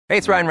Hey,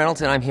 it's Ryan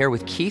Reynolds, and I'm here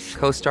with Keith,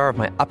 co-star of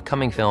my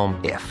upcoming film,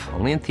 If,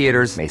 only in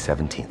theaters May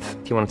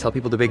 17th. Do you want to tell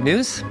people the big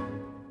news?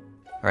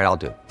 All right, I'll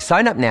do it.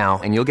 Sign up now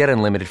and you'll get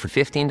unlimited for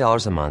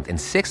 $15 a month and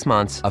 6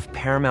 months of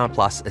Paramount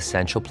Plus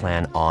Essential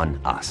Plan on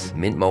us.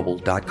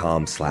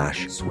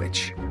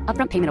 MintMobile.com/switch.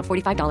 Upfront payment of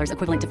 $45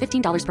 equivalent to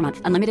 $15 per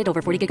month. Unlimited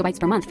over 40 gigabytes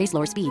per month. Face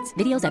lower speeds.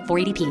 Videos at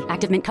 480p.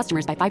 Active Mint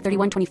customers by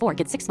 531.24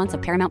 get 6 months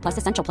of Paramount Plus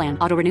Essential Plan.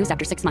 Auto renews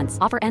after 6 months.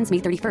 Offer ends May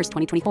 31st,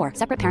 2024.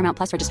 Separate Paramount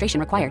Plus registration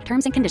required.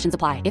 Terms and conditions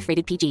apply if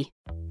rated PG.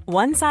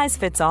 One size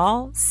fits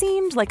all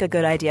seemed like a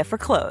good idea for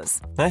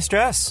clothes. Nice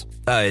dress.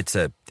 It's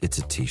a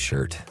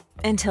t-shirt.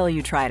 Until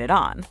you tried it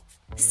on.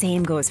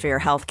 Same goes for your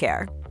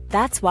healthcare.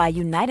 That's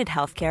why United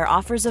Healthcare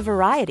offers a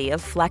variety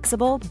of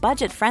flexible,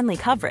 budget-friendly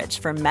coverage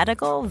for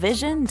medical,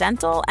 vision,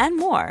 dental, and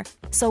more.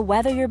 So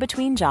whether you're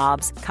between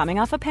jobs,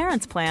 coming off a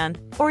parent's plan,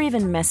 or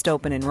even missed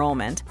open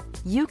enrollment,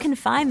 you can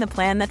find the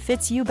plan that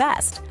fits you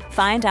best.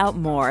 Find out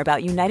more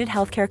about United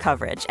Healthcare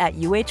coverage at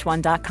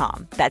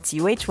uh1.com. That's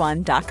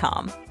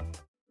uh1.com.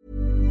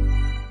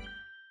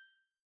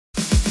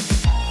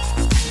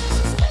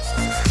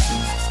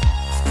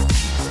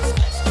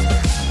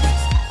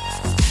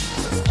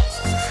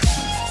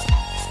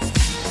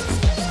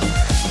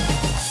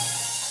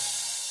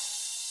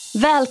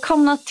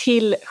 Välkomna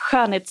till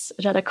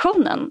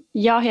Skönhetsredaktionen.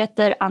 Jag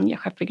heter Anja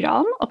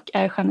Schäffer-Gran och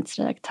är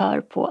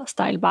skönhetsredaktör på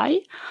Style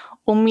By.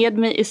 Och med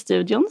mig i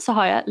studion så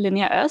har jag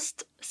Linnea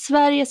Öst,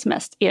 Sveriges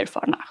mest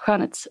erfarna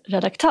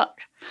skönhetsredaktör.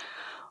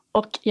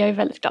 Och jag är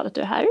väldigt glad att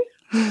du är här.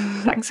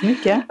 Tack så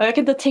mycket. Och jag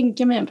kan inte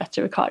tänka mig en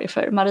bättre vikarie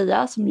för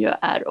Maria som ju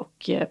är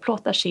och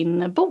plåtar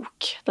sin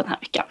bok den här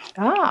veckan.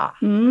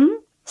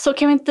 Så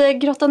kan vi inte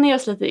grotta ner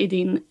oss lite i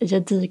din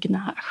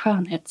gedigna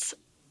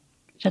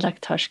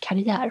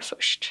skönhetsredaktörskarriär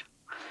först?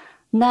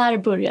 När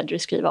började du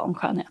skriva om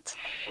skönhet?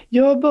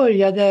 Jag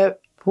började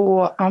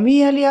på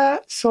Amelia.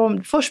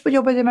 Först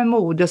jobbade jag med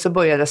mode och så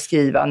började jag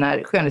skriva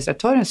när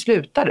skönhetsredaktören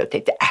slutade. Och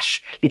tänkte,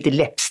 lite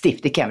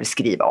läppstift, det kan jag väl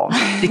skriva om.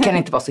 Det kan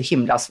inte vara så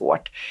himla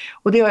svårt.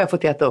 Och det har jag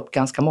fått äta upp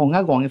ganska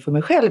många gånger för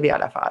mig själv i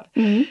alla fall.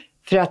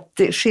 För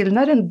att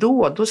skillnaden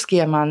då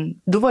skrev man,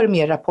 då var det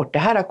mer rapport, det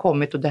här har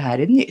kommit och det här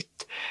är nytt.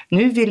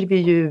 Nu vill vi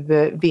ju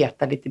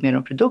veta lite mer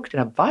om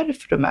produkterna,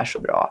 varför de är så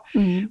bra.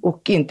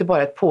 Och inte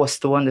bara ett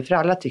påstående, för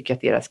alla tycker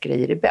att deras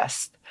grejer är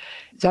bäst.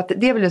 Så att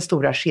det är väl den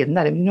stora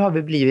skillnaden. Nu har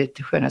vi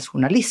blivit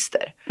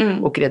skönhetsjournalister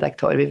och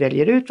redaktörer. Vi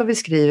väljer ut vad vi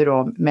skriver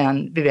om,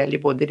 men vi väljer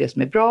både det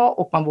som är bra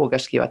och man vågar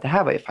skriva att det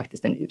här var ju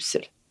faktiskt en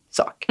usel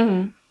sak.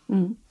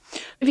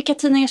 Vilka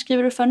tidningar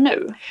skriver du för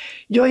nu?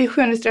 Jag är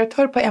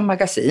skönhetsredaktör på en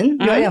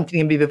magasin. Jag har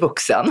äntligen blivit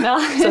vuxen.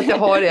 Så att jag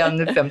har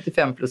en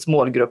 55 plus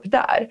målgrupp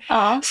där.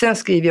 Sen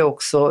skriver jag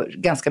också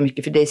ganska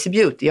mycket för Daisy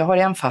Beauty. Jag har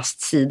en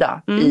fast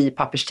sida i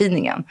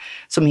papperstidningen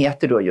som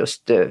heter då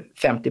just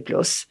 50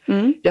 plus.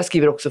 Jag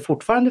skriver också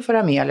fortfarande för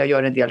Amelia och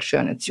gör en del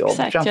skönhetsjobb.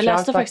 Exakt, jag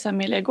läste faktiskt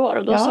Amelia igår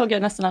och då såg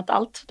jag nästan att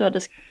allt du hade...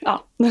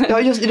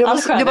 Just det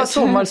var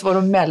sommar så var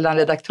de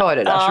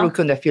mellanredaktörer där så då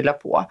kunde jag fylla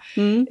på.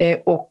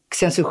 Och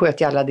sen så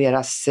sköt jag alla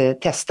deras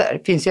tester.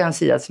 Det finns ju en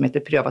sida som heter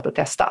prövat och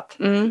testat.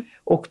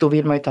 Och då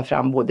vill man ju ta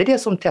fram både det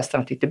som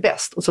testarna tyckte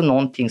bäst och så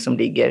någonting som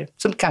ligger,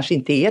 som kanske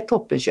inte är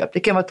toppenköp. Det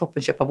kan vara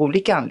toppenköp av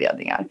olika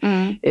anledningar.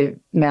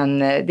 Men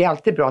det är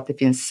alltid bra att det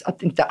finns,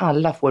 att inte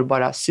alla får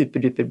bara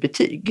superduper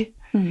betyg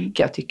kan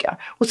jag tycka.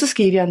 Och så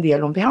skriver jag en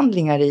del om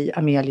behandlingar i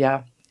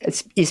Amelia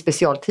i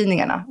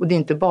specialtidningarna. Och det är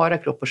inte bara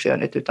kropp och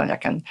skönhet utan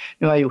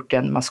nu har jag gjort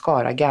en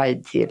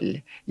mascara-guide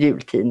till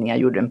jultidningar.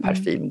 Jag gjorde en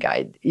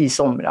parfymguide i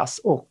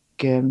somras och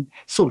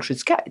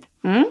solskyddsguide.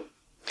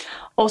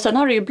 Och sen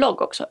har du ju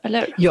blogg också,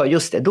 eller hur? Ja,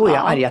 just det. Då är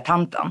jag arga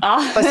tanten.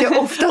 Fast jag är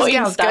oftast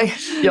ganska...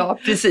 Ja,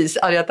 precis.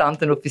 Arga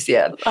tanten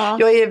officiell.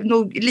 Jag är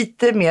nog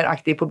lite mer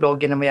aktiv på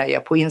bloggen än vad jag är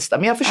på Insta,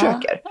 men jag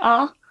försöker.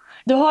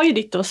 Du har ju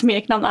ditt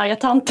smeknamn arga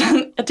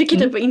tanten. Jag tycker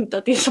typ inte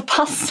att det är så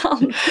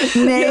passande.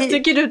 Nej. Jag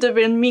tycker du typ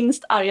är den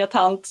minst arga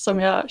tant som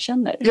jag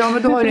känner. Ja,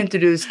 men då har inte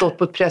du stått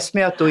på ett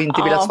pressmöte och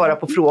inte velat svara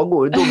på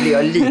frågor. Då blir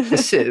jag lite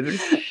sur.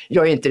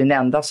 Jag är inte den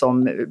enda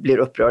som blir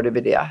upprörd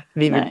över det.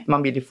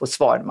 Man vill ju få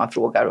svar när man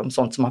frågar om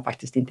sånt som man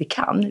faktiskt inte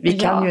kan. Vi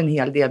kan ju en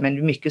hel del, men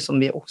det är mycket som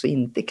vi också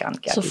inte kan.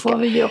 Så får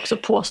vi ju också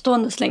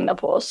påstående slängda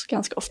på oss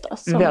ganska ofta.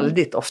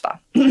 Väldigt ofta.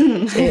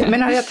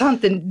 Men arga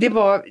tanten, det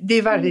var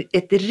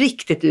ett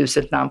riktigt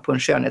uselt namn på en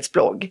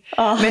skönhetsblogg.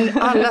 Men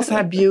alla så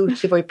här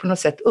beauty var ju på något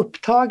sätt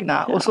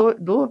upptagna. Och så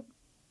då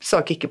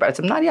sa Kickeberg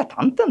som arga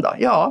tanten då?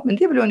 Ja, men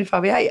det är väl ungefär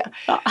vad jag är.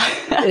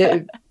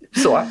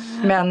 Så.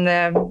 Men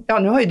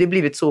nu har ju det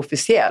blivit så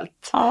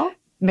officiellt.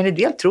 Men en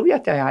del tror jag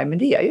att jag är, men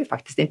det är jag ju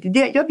faktiskt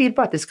inte. Jag vill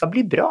bara att det ska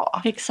bli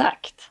bra.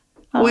 Exakt.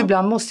 Och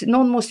ibland måste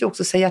någon ju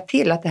också säga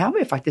till att det här var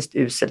ju faktiskt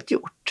uselt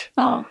gjort.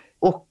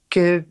 Och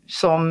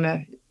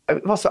som...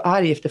 Jag var så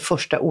arg efter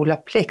första Ola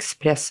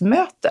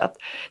Plex-pressmötet.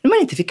 När man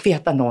inte fick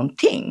veta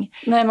någonting.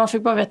 Nej, man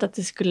fick bara veta att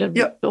det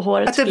skulle,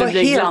 håret skulle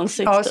bli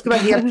glansigt. Ja, det skulle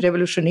vara helt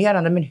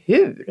revolutionerande. Men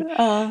hur?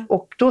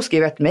 Och då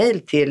skrev jag ett mejl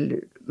till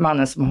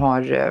mannen som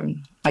har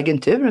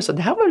agenturen och så.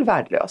 Det här var väl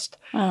värdelöst.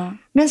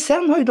 Men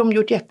sen har ju de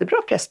gjort jättebra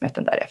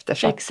pressmöten därefter.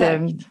 Så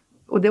exakt.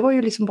 Och det var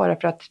ju liksom bara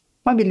för att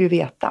Man vill ju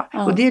veta.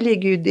 Ja. Och det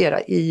ligger ju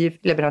i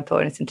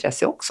leverantörens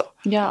intresse också.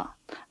 Ja,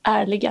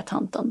 ärliga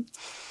tanten.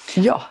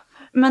 Ja.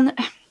 Men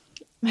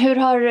hur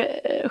har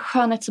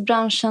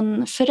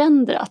skönhetsbranschen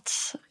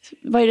förändrats?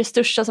 Vad är det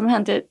största som har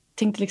hänt? Jag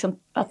tänkte liksom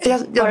att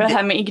bara det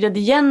här med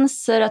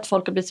ingredienser, att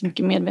folk har blivit så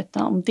mycket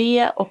medvetna om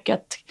det och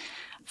att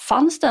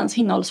fanns det ens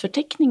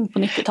innehållsförteckning på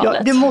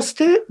 90-talet?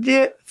 Ja,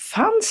 det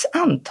fanns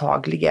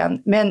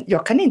antagligen, men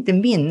jag kan inte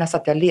minnas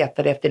att jag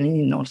letade efter en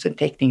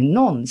innehållsförteckning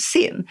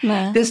någonsin.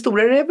 Nej. Den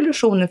stora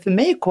revolutionen för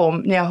mig kom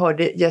när jag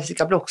hörde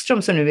Jessica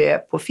Blockström, som nu är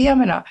på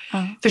Femina,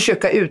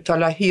 försöka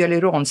uttala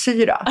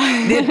hyaluronsyra.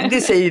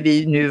 Det säger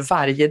vi nu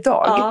varje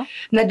dag. Ja.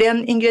 När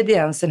den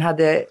ingrediensen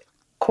hade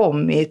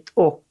kommit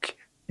och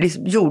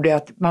liksom gjorde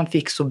att man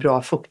fick så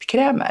bra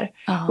fuktkrämer.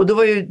 Och då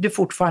var ju det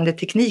fortfarande,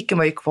 tekniken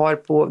var ju kvar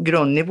på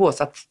grundnivå,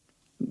 så att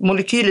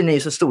molekylen är ju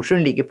så stor så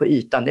den ligger på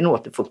ytan, den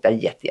återfuktar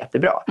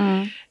jättebra.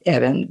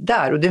 Även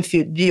där, och det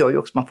gör ju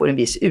också att man får en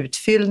viss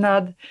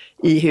utfyllnad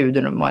i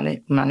huden om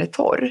man är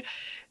torr.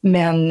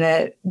 Men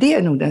det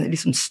är nog den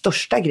liksom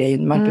största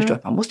grejen, man förstår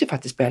att man måste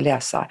faktiskt börja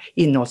läsa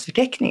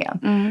innehållsförteckningen.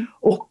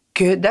 Och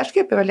där ska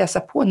jag behöva läsa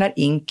på när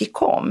Inki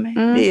kom,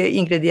 det är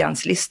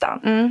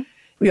ingredienslistan.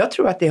 Och jag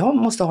tror att det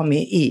måste ha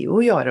med EU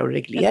att göra och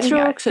regleringar. Jag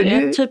tror också det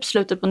är typ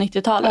slutet på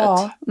 90-talet.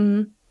 Ja,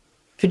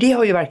 för det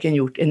har ju verkligen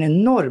gjort en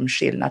enorm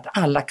skillnad att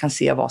alla kan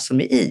se vad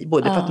som är i.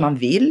 Både för att man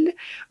vill,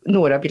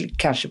 några vill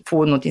kanske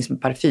få någonting som är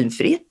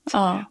parfymfritt.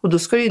 Och då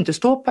ska det ju inte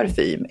stå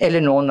parfym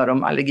eller någon av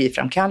de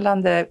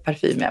allergiframkallande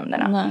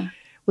parfymämnena. Nej.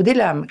 Och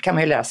det kan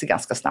man ju lära sig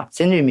ganska snabbt.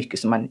 Sen är det mycket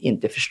som man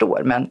inte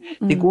förstår. Men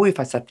det går ju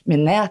faktiskt att med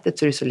nätet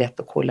så är det så lätt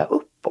att kolla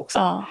upp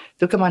också.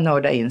 Då kan man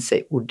nörda in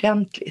sig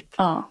ordentligt.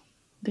 Ja,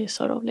 det är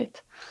så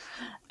roligt.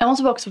 Jag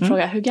måste bara också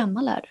fråga, hur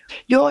gammal är du?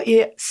 Jag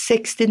är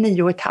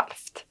 69,5.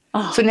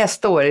 Så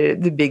nästa år är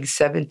det the big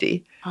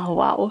 70.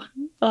 Wow.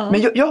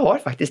 Men jag har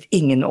faktiskt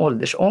ingen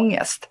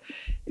åldersångest.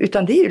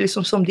 Utan det är ju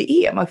liksom som det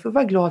är. Man får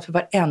vara glad för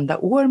varenda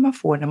år man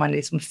får när man är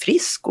liksom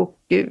frisk och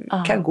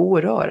kan gå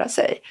och röra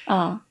sig.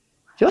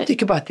 Jag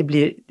tycker bara att det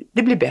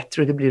blir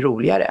bättre och det blir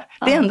roligare.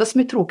 Det enda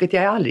som är tråkigt är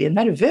att jag aldrig är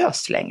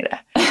nervös längre.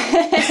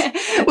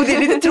 Och det är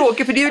lite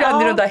tråkigt, för det är ju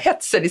aldrig den där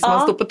hetsen som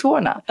man står på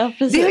tårna.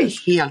 Det är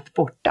ju helt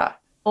borta.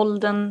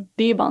 Åldern,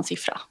 det är ju bara en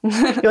siffra.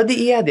 Ja,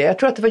 det är det. Jag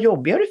tror att det var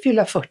jobbigare att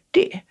fylla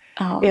 40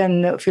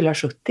 än att fylla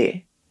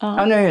 70.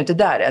 Ja, nu är jag ju inte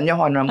där än. Jag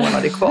har några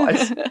månader kvar.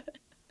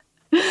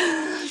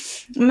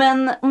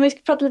 Men om vi ska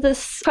prata lite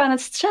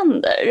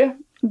skönhetstrender.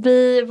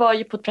 Vi var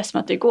ju på ett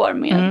pressmöte igår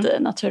med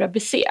Natura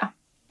BC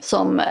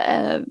som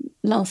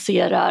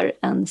lanserar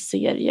en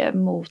serie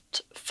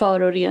mot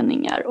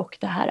föroreningar och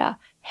det här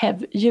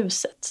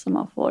HEV-ljuset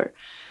som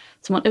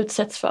man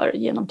utsätts för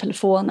genom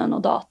telefonen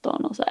och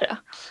datorn och så här.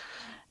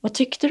 Vad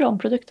tyckte du om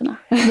produkterna?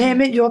 Nej,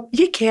 men jag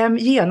gick hem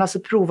genast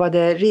och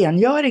provade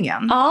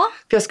rengöringen.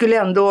 För jag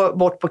skulle ändå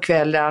bort på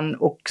kvällen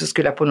och så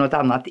skulle jag på något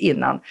annat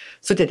innan.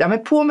 Så tänkte jag,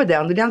 men på med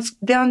den. Och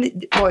den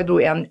var ju då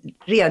en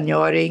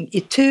rengöring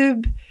i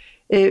tub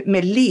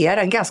med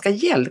lera, en ganska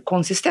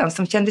gelkonsistens.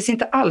 Som kändes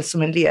inte alls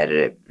som en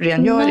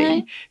lerrengöring.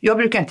 Nej. Jag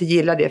brukar inte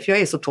gilla det, för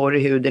jag är så torr i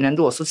huden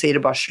ändå. Så säger det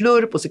bara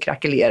slurp och så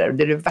krackelerar.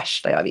 Det är det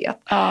värsta jag vet.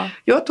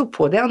 Jag tog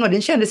på den och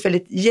den kändes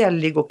väldigt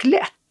gällig och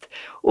lätt.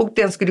 Och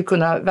den skulle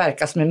kunna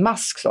verka som en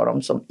mask, sa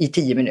de, i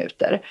 10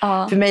 minuter.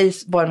 För mig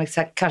var den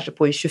kanske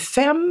på i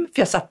 25.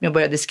 För jag satt med och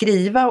började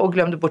skriva och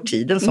glömde bort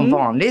tiden som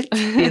vanligt.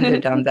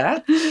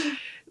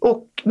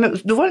 Och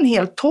då var den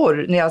helt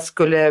torr när jag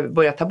skulle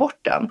börja ta bort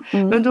den.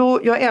 Men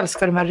jag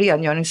älskar de här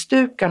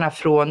rengöringsdukarna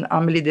från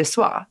Amélie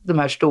Dessois. De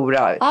här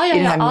stora, i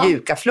den här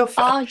mjuka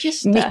fluffet.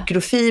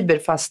 Mikrofiber,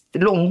 fast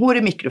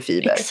långhårig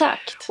mikrofiber.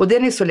 Exakt. Och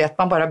den är så lätt,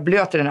 man bara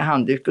blöter den här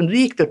handduken. Då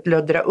gick det att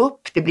löddra upp,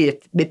 det blir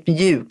ett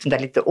mjukt, sånt där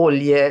lite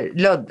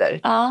oljelödder.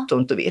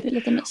 Tunt och vitt.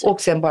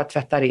 Och sen bara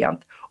tvätta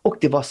rent. Och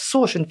det var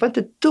så skönt, det var inte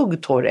ett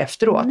dugg torr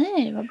efteråt.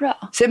 Nej, vad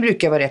bra. Sen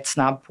brukar jag vara rätt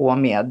snabb på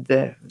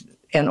med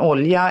en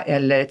olja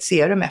eller ett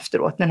serum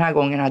efteråt. Den här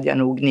gången hade jag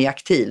nog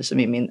Niactil som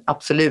är min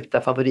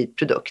absoluta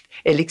favoritprodukt.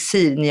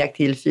 Elixir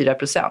Niactil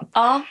 4%.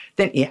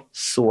 Den är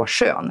så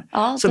skön.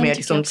 Som är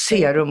liksom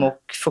serum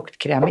och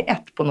fuktkräm i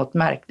ett på något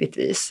märkligt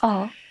vis.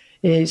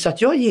 Så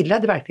att jag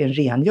gillade verkligen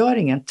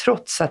rengöringen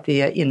trots att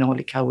det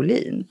innehåller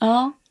kaolin.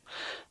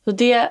 Så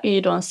det är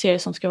ju då en serie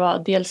som ska vara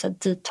dels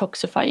ett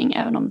detoxifying,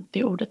 även om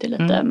det ordet är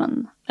lite,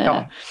 men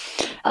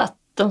att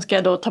de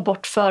ska då ta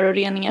bort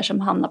föroreningar som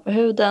hamnar på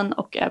huden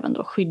och även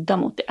då skydda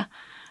mot det.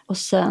 Och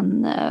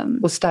sen...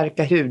 och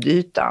stärka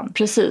hudytan.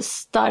 Precis,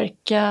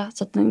 stärka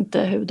så att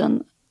inte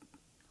huden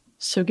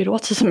suger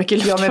åt sig så mycket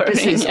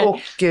luftföroreningar. Ja, men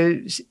precis. Och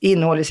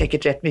innehåller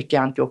säkert rätt mycket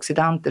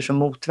antioxidanter som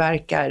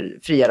motverkar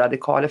fria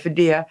radikaler. För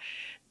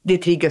det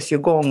triggas ju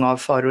igång av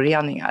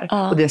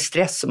föroreningar. Och den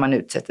stress som man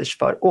utsätter sig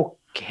för. Och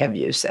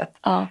HEV-ljuset.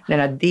 Den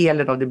här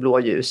delen av det blå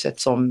ljuset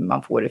som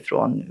man får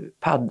ifrån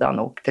paddan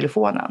och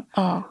telefonen.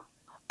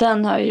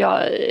 Den har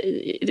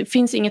det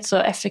finns inget så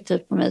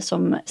effektivt på mig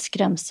som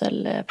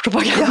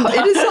skrämselpropaganda.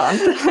 Ja, är det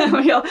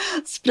sant? Jag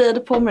sprayade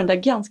på mig den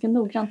där ganska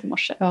noggrant i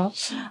morse.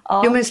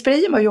 Jo, men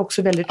sprayen var ju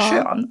också väldigt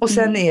skön. Och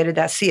sen är det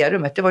där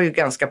serumet, det var ju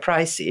ganska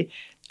pricey.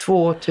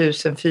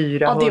 2430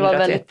 Ja, det var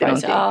väldigt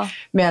någonting. ja.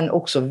 Men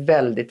också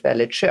väldigt,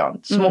 väldigt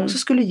skönt. Som också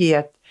skulle ge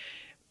ett,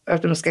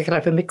 att man ska kalla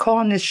det för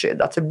mekaniskt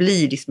skydd. Alltså det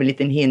blir liksom en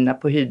liten hinna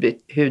på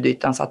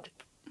hudytan så att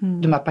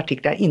de här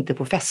partiklarna inte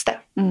får fäste.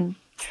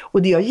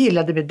 Och det jag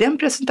gillade med den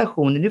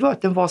presentationen, det var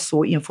att den var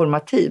så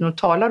informativ. De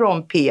talar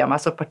om PM,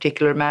 alltså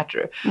particular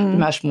matter,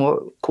 de här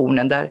små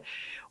kornen där.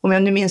 Om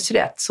jag nu minns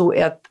rätt så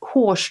ett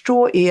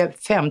hårstrå är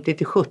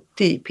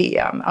 50-70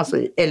 PM, alltså,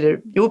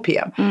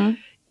 PM.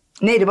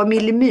 Nej, det var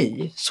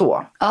millimy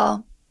så.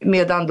 Ja.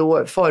 Medan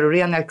då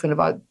föroreningar kunde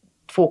vara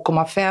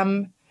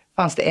 2,5,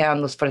 fanns det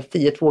en och så var det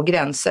 10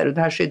 gränser. Och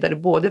det här skyddade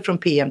både från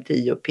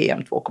PM10 och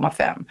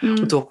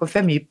PM2,5. Och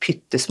 2,5 är ju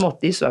pyttesmått,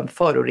 det är ju så en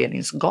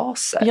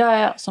föroreningsgaser.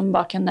 Ja, som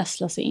bara kan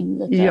näsla sig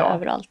in lite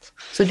överallt.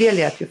 Så det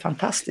lät ju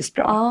fantastiskt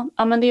bra.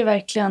 Ja, men det är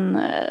verkligen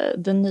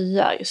det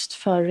nya, just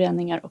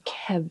föroreningar och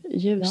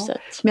HEV-ljuset.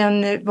 Ja.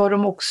 Men vad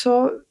de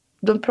också,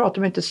 de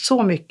pratar inte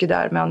så mycket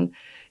där, men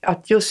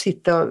att just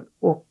sitta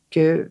och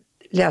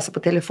läsa på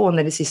telefonen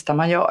är det sista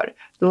man gör.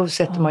 Då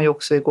sätter man ju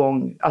också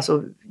igång,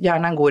 alltså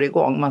hjärnan går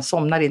igång, man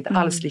somnar inte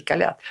alls lika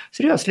lätt.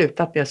 Så det har jag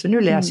slutat med, så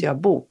nu läser jag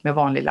bok med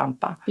vanlig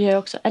lampa. Jag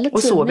också, eller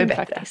och tidning sover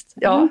bättre. Faktiskt.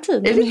 Ja,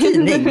 eller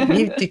tidning.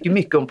 Vi tycker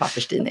mycket om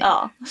papperstidning.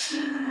 Ja.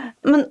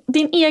 Men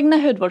din egna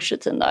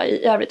hudvårdsrutin då,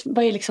 i övrigt,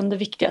 vad är liksom det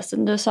viktigaste?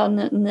 Du sa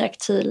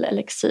Niactyl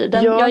elixir,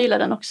 jag gillar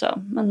den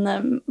också.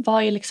 Men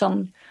vad är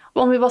liksom,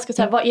 om vi bara ska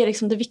säga, vad är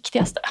liksom det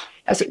viktigaste?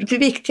 Alltså, det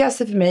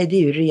viktigaste för mig det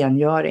är ju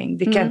rengöring.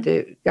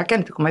 Jag kan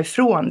inte komma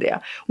ifrån det.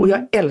 Och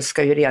jag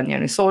älskar ju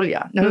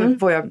rengöringsolja. Nu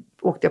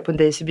åkte jag på en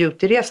Daisy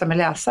Beauty-resa med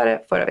läsare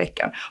förra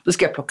veckan. Då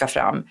ska jag plocka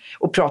fram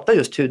och prata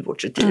just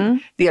hudvårdsrutin.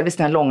 Delvis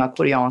den här långa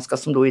koreanska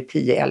som då är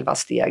 10-11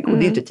 steg. Och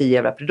det är inte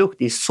 10-11 produkter,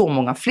 det är så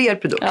många fler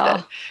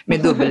produkter med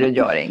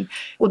dubbelrengöring.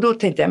 Och då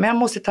tänkte jag, men jag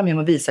måste ta med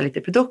mig och visa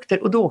lite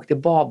produkter. Och då åkte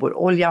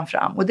Babor-oljan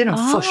fram. Och det är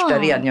den första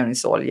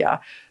rengöringsolja.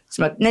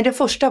 Det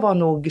första var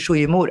nog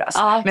Shoyimuras.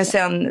 Men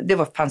sen,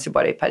 fanns ju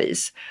bara i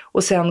Paris.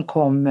 Och sen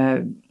kom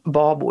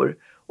Babor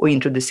och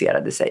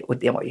introducerade sig. Och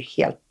det var ju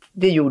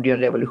det gjorde ju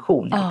en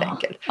revolution helt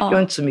enkelt. Jag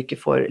är inte så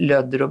mycket för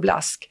lödder och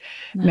blask.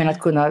 Nej. Men att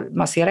kunna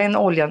massera in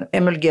oljan,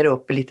 emulgera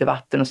upp i lite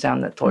vatten och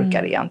sen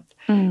torka rent.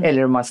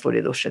 Eller om man står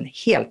i duschen.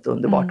 Helt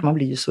underbart. Man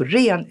blir ju så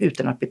ren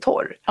utan att bli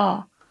torr.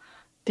 Ja,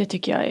 det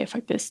tycker jag är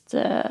faktiskt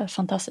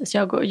fantastiskt.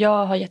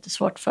 Jag har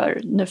jättesvårt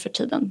för nu för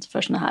tiden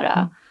för såna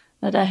här...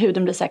 När där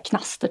huden blir så här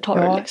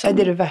knastertorr. Ja, liksom.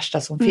 det är det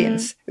värsta som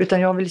finns.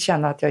 Utan jag vill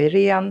känna att jag är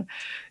ren.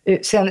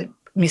 Sen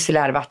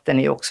micellärvatten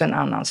är ju också en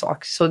annan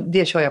sak. Så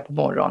det kör jag på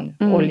morgon.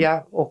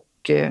 Olja och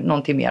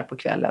någonting mer på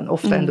kvällen.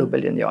 Ofta en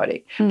dubbelrengöring.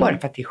 Bara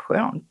för att det är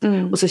skönt.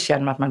 Och så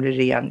känner man att man blir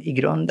ren i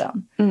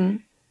grunden.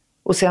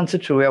 Och sen så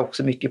tror jag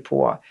också mycket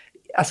på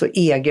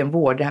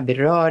egenvård, den här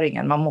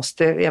beröringen. Man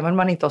måste, även om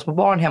man inte har små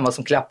barn hemma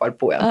som klappar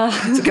på en,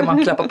 så kan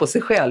man klappa på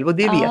sig själv. Och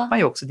det vet man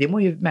ju också, det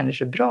mår ju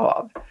människor bra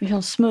av.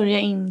 Liksom smörja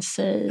in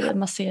sig,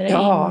 massera in.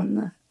 Ja,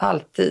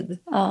 alltid.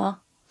 Ja.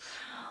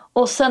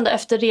 Och sen då,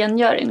 efter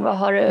rengöring, vad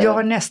har du? Jag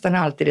har nästan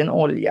alltid en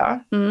olja.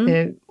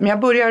 Men jag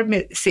börjar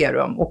med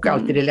serum och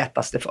alltid det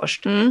lättaste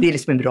först. Det är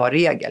liksom en bra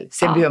regel.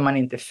 Sen behöver man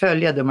inte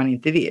följa det man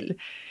inte vill.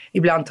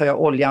 Ibland tar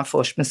jag oljan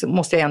först, men så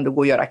måste jag ändå gå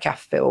och göra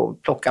kaffe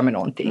och plocka med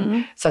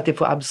någonting. Så att det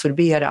får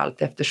absorbera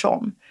allt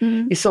eftersom.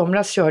 I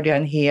somras körde jag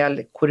en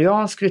hel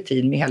koreansk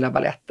rutin med hela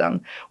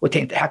balletten. Och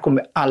tänkte, det här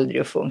kommer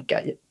aldrig att funka.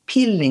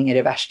 Peeling är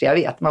det värsta jag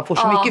vet. Man får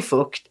så mycket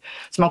fukt.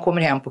 Så man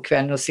kommer hem på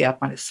kvällen och ser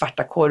att man har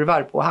svarta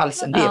korvar på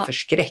halsen. Det är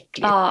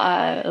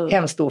förskräckligt.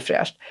 Hemskt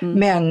ofräscht.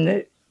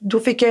 Men... Då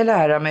fick jag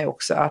lära mig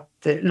också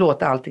att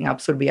låta allting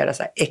absorbera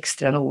så här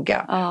extra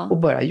noga. Och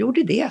bara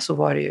gjorde det så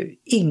var det ju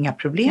inga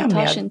problem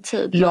med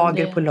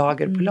lager på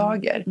lager på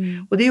lager.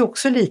 Och det är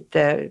också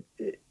lite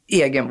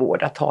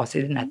egenvård att ta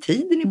sig den här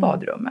tiden i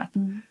badrummet.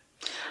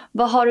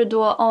 Vad har du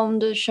då, om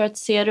du kör ett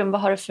serum,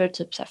 vad har du för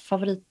typ så här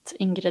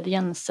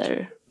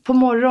favoritingredienser? På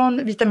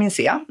morgon vitamin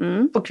C,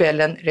 på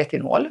kvällen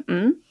retinol.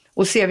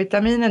 Och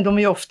C-vitaminen, de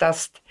är ju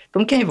oftast,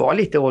 de kan ju vara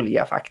lite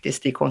olja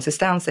faktiskt i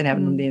konsistensen,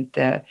 även om det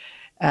inte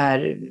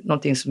är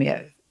någonting som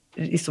är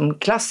liksom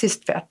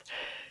klassiskt fett.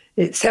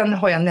 Sen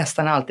har jag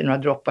nästan alltid några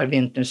droppar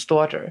Winter's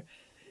Daughter.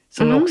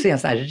 Som också är en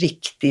sån här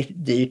riktigt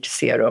dyrt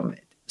serum.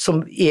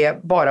 Som är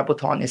bara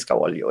botaniska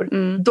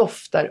oljor.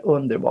 Doftar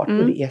underbart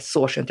och det är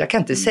så skönt. Jag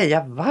kan inte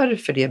säga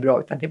varför det är bra,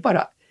 utan det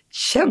bara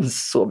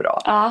känns så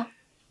bra.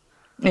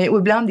 Och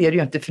ibland är det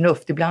ju inte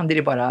förnuft. Ibland är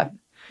det bara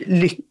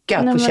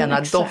lyckat att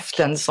känna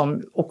doften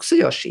som också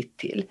gör sitt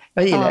till.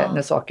 Jag gillar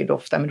när saker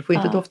doftar, men det får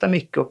inte dofta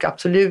mycket och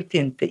absolut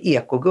inte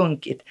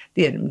ekogunkigt.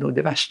 Det är nog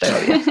det värsta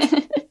jag vet.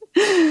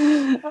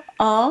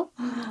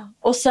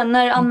 Och sen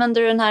när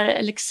använder du den här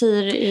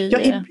elixir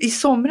i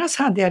somras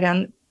hade jag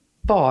den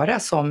bara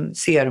som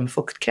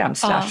serumfuktkräm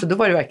så då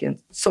var det verkligen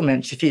som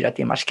en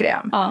 24-timmars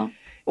kräm.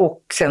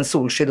 Och sen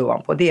solskydd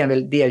ovanpå. Det är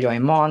väl det jag är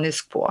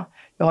manisk på.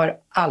 Jag har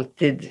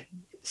alltid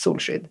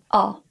solskydd.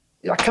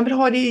 Jag kan väl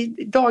ha det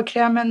i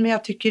dagkrämen, men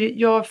jag tycker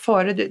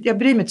jag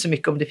bryr mig inte så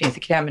mycket om det finns i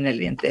krämen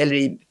eller inte, eller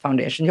i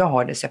foundation. Jag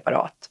har det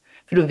separat.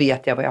 För då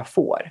vet jag vad jag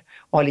får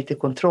och har lite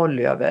kontroll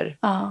över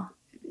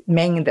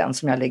mängden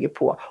som jag lägger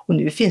på. Och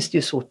nu finns det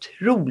ju så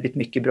otroligt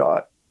mycket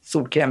bra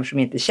solkrämer som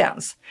inte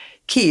känns.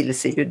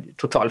 Kiehl's är ju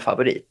total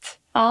favorit.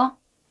 Ja,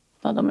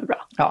 de är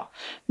bra. Ja.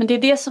 Men det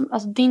är det som,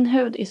 alltså din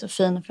hud är så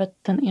fin för att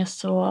den är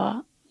så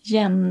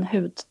jämn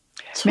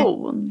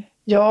hudton.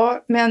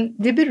 Men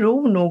det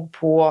beror nog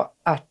på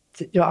att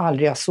jag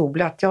aldrig har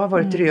solat. Jag har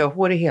varit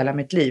rödhårig hela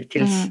mitt liv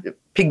tills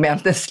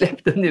pigmenten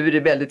släppte. Nu är det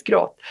väldigt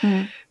grått.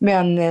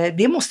 Men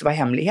det måste vara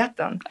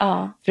hemligheten.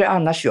 För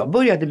annars, jag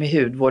började med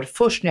hudvård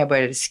först när jag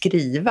började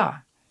skriva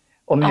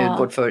om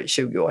hudvård för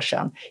 20 år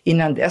sedan.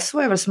 Innan dess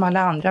var jag väl som alla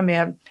andra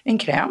med en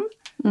kräm,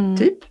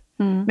 typ.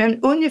 Men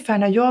ungefär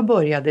när jag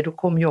började, då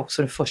kom ju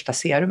också det första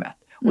serumet.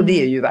 Och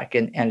det är ju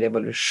verkligen en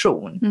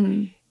revolution.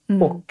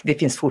 Och det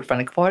finns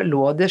fortfarande kvar.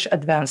 Lauders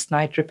Advanced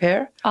Night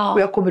Repair.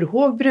 Och jag kommer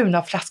ihåg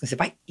bruna flaskan och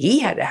säger, vad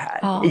är det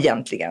här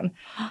egentligen?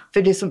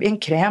 För det är som en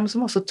kräm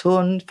som var så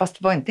tunn, fast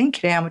det var inte en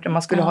kräm utan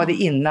man skulle ha det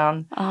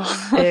innan.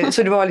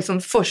 Så det var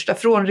liksom första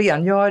från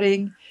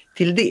rengöring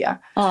till det.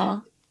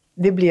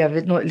 Det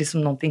blev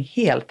liksom någonting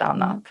helt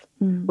annat.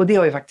 Och det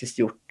har ju faktiskt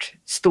gjort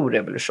stor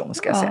revolution,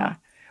 ska jag säga.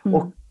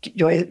 Och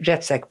jag är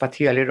rätt säker på att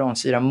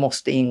hyaluronsyra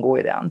måste ingå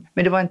i den.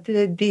 Men det var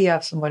inte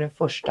det som var den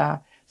första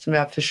som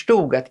jag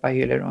förstod att det var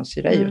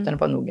hyaluronsyra i, utan det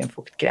var nog en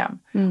fuktkräm.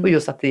 Och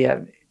just att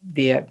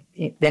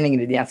den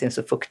ingrediensen är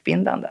så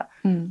fuktbindande.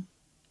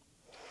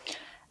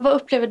 Vad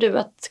upplever du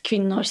att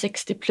kvinnor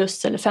 60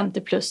 plus eller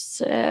 50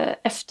 plus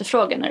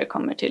efterfrågar när det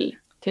kommer till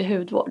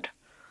hudvård?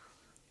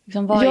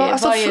 Liksom, vad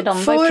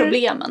är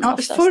problemen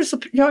oftast?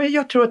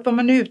 Jag tror att vad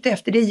man är ute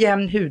efter, det är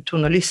jämn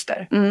hudton och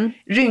lyster.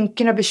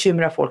 Rynkorna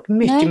bekymrar folk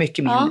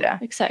mycket mindre.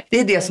 Exakt. Det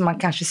är det som man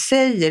kanske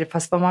säger,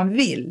 fast vad man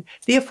vill,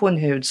 det är att få en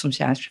hud som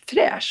känns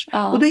fräsch.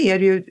 Och då är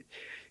det ju,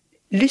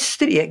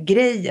 lyster är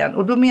grejen.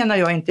 Och då menar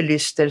jag inte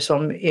lyster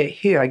som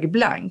är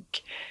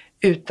högblank,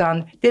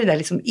 utan det är det där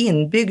liksom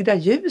inbyggda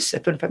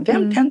ljuset.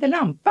 Vem tänder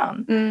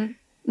lampan?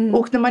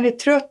 Och när man är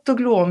trött och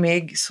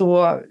glåmig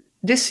så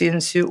det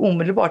syns ju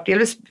omedelbart.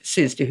 Dels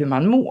syns det hur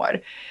man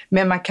mår.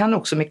 Men man kan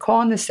också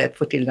mekaniskt sett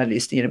få till den här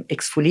lysten genom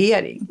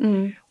exfoliering.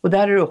 Och där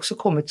har det också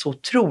kommit så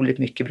otroligt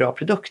mycket bra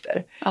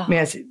produkter.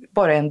 Med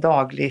bara en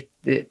daglig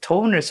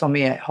toner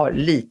som har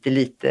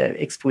lite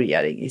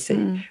exfoliering i sig.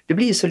 Det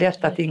blir ju så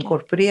lätt att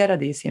inkorporera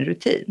det i sin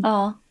rutin.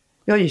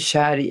 Jag är ju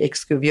kär i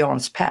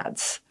Exuvians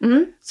pads.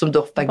 Som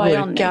doftar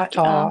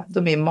gurka.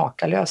 De är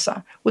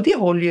makalösa. Och det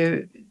håller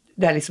ju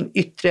det här liksom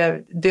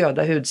yttre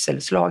döda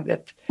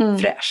hudcellslagret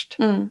fräscht.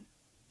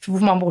 För får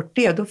man bort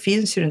det, då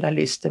finns ju den där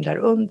lysten där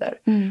under.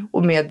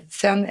 Och med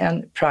sen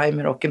en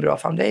primer och en bra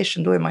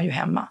foundation, då är man ju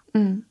hemma.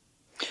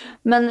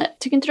 Men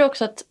tycker inte du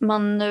också att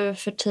man nu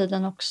för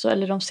tiden också,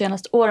 eller de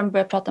senaste åren,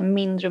 börjar prata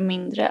mindre och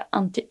mindre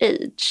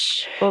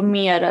anti-age? Och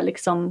mera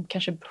liksom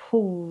kanske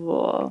behov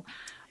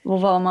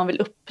och vad man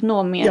vill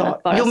uppnå med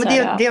att bara men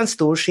det är en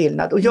stor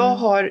skillnad. Och jag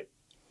har...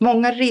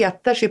 Många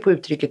retar sig på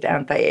uttrycket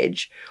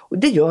anti-age. Och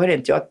det gör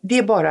inte jag. Det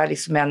är bara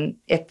liksom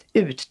ett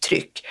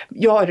uttryck.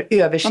 Jag har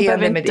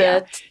överseende med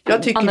det.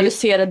 Jag tycker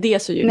analysera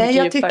det så djupt. Nej,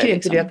 jag tycker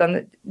inte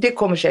det. Det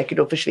kommer säkert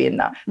att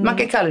försvinna. Man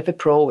kan kalla det för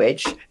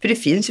pro-age. För det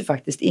finns ju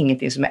faktiskt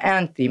ingenting som är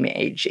anti med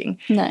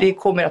aging. Nej. Det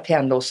kommer att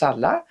hända oss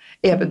alla.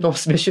 Även de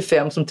som är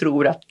 25 som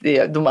tror att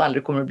de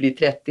aldrig kommer att bli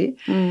 30.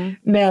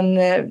 Men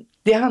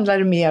det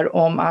handlar mer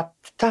om att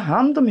ta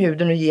hand om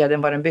huden och ge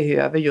den vad den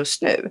behöver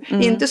just nu.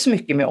 Inte så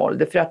mycket med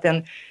ålder, för att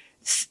en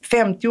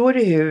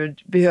 50-årig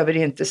hud behöver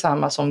inte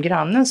samma som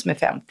grannen som är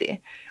 50.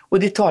 Och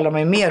det talar man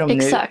ju mer om nu.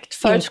 Exakt,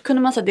 förut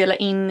kunde man så dela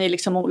in i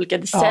liksom olika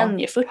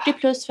decennier, 40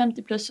 plus,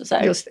 50 plus och så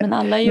här. Men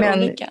alla är ju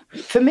olika.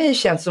 För mig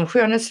känns som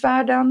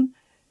skönhetsvärlden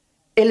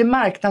eller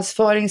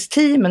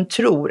marknadsföringsteamen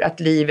tror att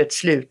livet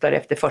slutar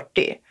efter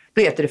 40.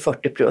 Då heter det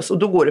 40 plus och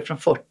då går det från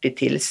 40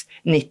 till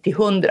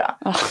 90-100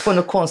 på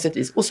något konstigt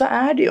vis. Och så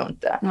är det ju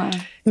inte. Nej.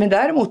 Men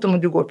däremot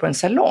om du går på en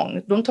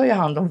salong, de tar ju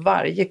hand om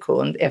varje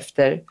kund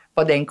efter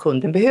vad den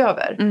kunden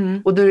behöver.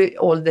 Och då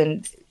är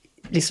åldern,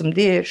 liksom,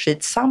 det är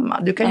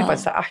skitsamma. Du kan ju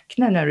faktiskt ha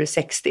akne när du är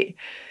 60.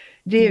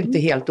 Det är ju inte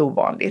helt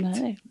ovanligt.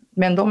 Nej.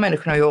 Men de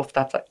människorna har ju ofta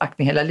haft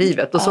akne hela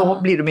livet. Och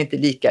så blir de inte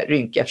lika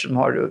rynkiga eftersom de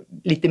har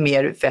lite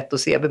mer fett och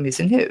sebum i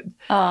sin hud.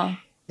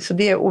 Så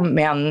det, och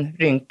män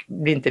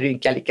blir inte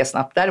rynka lika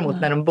snabbt.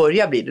 Däremot när de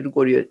börjar bli det, då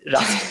går det ju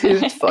raskt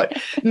utför.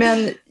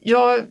 Men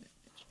jag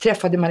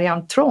träffade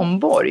Marianne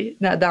Tromborg,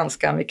 den här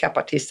danska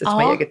makeupartisten som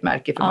har eget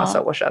märke för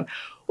massa år sedan.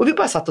 Och vi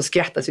bara satt och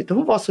skrattade.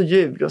 Hon var så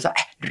ljuvlig och sa,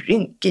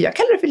 rynkig, jag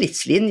kallar det för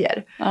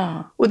livslinjer.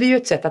 Och det är ju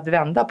ett sätt att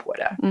vända på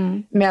det.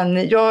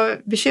 Men jag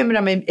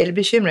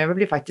jag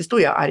blir faktiskt, då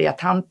är jag arga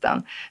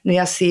tanten. När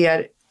jag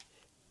ser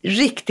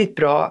riktigt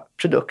bra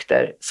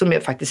produkter som är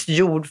faktiskt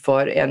gjord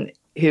för en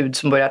hud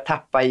som börjar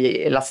tappa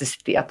i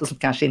elasticitet och som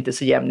kanske inte är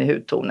så jämn i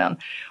hudtonen.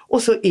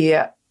 Och så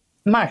är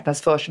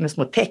marknadsförs med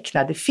små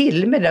tecknade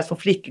filmer där som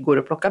flickor går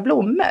och plockar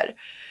blommor.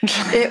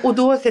 Och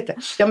då säger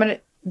jag, men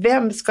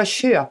vem ska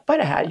köpa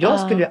det här? Jag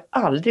skulle ju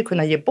aldrig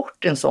kunna ge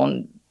bort en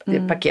sån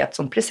paket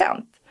som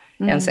present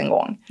ens en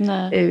gång.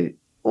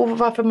 och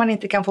varför man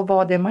inte kan få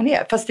vara det man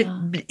är. Fast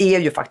det är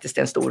ju faktiskt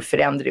en stor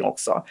förändring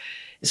också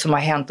som har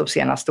hänt de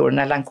senaste åren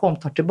när Lancôme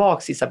tar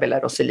tillbaka Isabella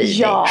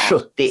Rossellini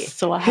 70.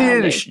 Så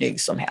hur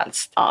snygg som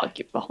helst. Ja,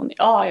 gud vad hon är.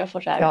 Ja, jag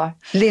får så här. Ja,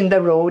 Linda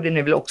Roden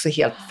är väl också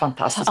helt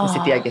fantastisk med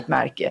sitt eget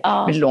märke.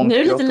 Med långt nu är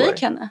det lite grått hår.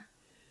 lik henne,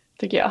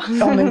 tycker jag.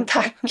 Ja, men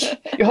tack.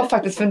 Jag har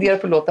faktiskt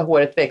funderat på att låta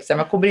håret växa. Men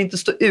jag kommer inte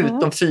stå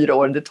ut de 4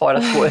 åren det tar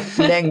att få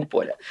en längd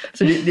på det.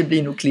 Så det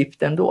blir nog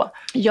klippt ändå.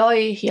 Jag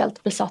är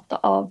helt besatt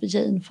av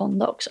Jane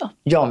Fonda också.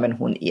 Ja, men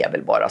hon är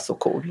väl bara så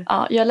cool.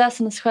 Ja, jag läser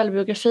hennes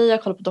självbiografi,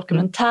 jag kollar på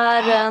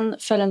dokumentären,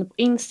 följer henne på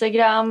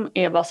Instagram.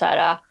 Är bara så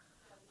här...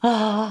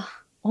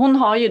 Hon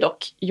har ju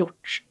dock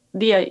gjort,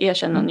 det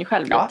erkänner hon ju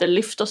själv, lite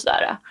lyft och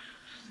sådär.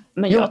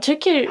 Men jag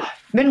tycker,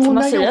 får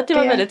man säga att det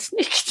var väldigt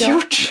snyggt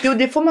gjort. Jo,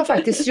 det får man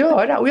faktiskt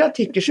göra. Och jag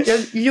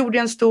gjorde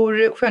en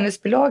stor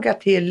skönhetsbilaga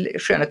till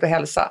Skönhet och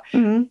hälsa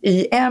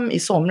i M i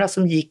somras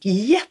som gick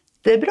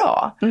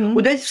jättebra.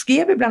 Och där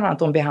skrev vi bland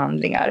annat om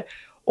behandlingar.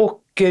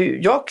 Och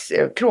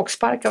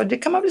kråksparkar, det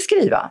kan man väl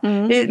skriva.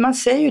 Man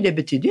säger ju det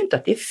betyder ju inte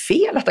att det är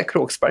fel att ha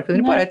kråksparkar. Det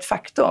är bara ett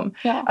faktum.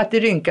 Ja. Att det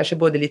rynkar sig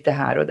både lite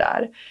här och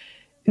där.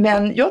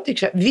 Men jag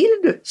tycker att vill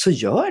du så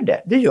gör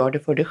det. Du gör det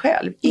för dig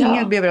själv.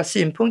 Ingen behöver ha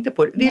synpunkter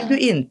på det. Vill du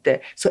inte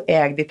så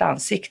äg ditt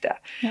ansikte.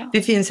 Ja.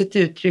 Det finns ett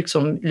uttryck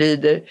som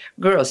lyder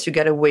girls you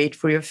gotta wait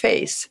for your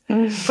face.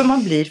 För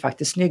man blir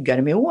faktiskt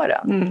snyggare med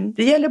åren.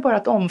 Det gäller bara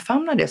att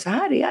omfamna det. Så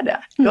här är det.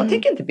 Jag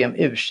tänker inte be om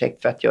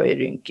ursäkt för att jag är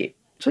rynkig.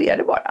 Så är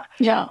det bara.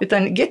 Ja.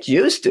 Utan get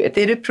used to it.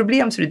 Är det ett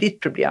problem så är det ditt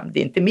problem. Det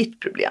är inte mitt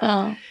problem.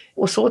 Ja.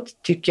 Och så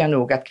tycker jag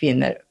nog att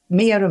kvinnor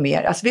mer och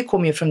mer, alltså vi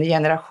kommer ju från en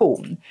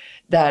generation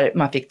där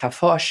man fick ta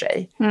för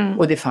sig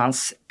och det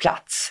fanns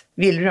plats.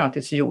 Vill du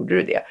någonting så gjorde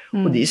du det.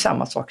 Och det är ju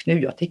samma sak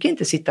nu. Jag tycker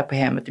inte sitta på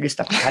hemmet och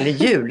lyssna på Kalle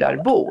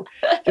Jularbo.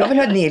 Jag vill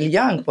ha Neil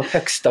Young på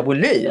högsta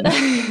volym.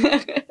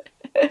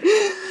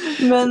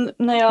 Men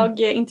när jag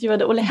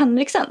intervjuade Olle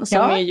Henriksen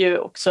som är ju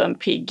också en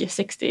pigg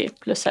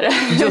 60-plussare.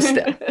 Just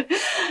det.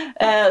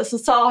 Så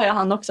sa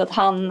han också att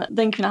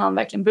den kvinna han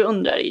verkligen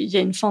beundrar är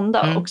Jane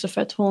Fonda. Också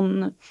för att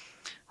hon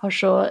har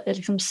så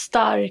liksom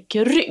stark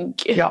rygg.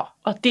 Ja.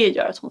 Och att det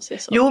gör att hon ser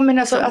så. Jo, men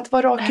alltså att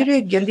vara rak i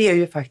ryggen, det är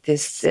ju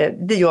faktiskt,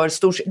 det gör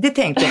stor. Det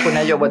tänkte jag på när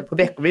jag jobbade på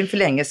Veckorevyn för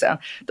länge sedan.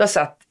 Då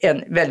satt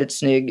en väldigt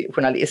snygg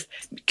journalist,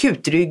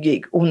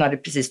 kutryggig, och hon hade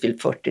precis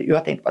fyllt 40.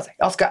 Jag tänkte bara så här,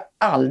 jag ska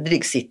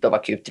aldrig sitta och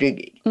vara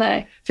kutryggig.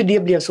 Nej. För det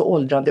blev så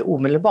åldrande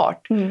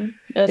omedelbart.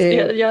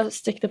 Jag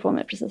stickte på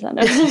mig precis här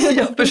nu.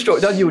 Jag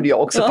förstår, det gjorde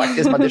jag också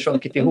faktiskt, man hade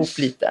sjunkit ihop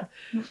lite.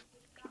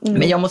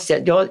 Men jag måste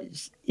säga,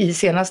 i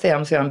senaste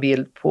hem så har jag en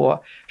bild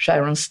på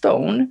Sharon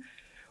Stone.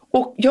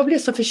 Och jag blev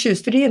så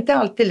förtjust, för det är inte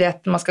alltid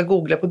lätt när man ska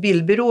googla på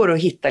bildbyråer och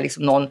hitta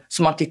liksom någon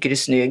som man tycker är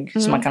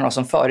snygg, som man kan ha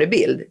som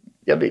förebild.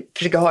 Jag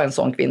försöker ha en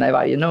sån kvinna i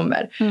varje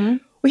nummer.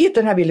 Och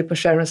hittade den här bilden på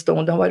Sharon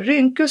Stone, där hon var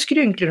rynkig och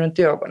skrynklig runt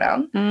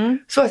ögonen.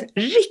 Så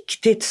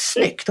riktigt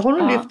snyggt. Har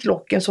hon lyft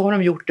locken så har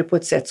de gjort det på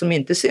ett sätt som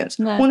inte syns.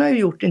 Nej. Hon har ju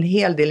gjort en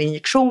hel del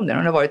injektioner.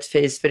 Hon har varit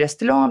face för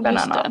Restylane bland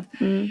annat.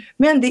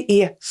 Men det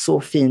är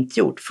så fint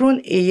gjort. För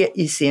hon är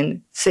i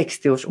sin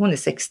 60-års... Hon är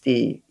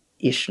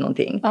 60-ish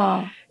någonting.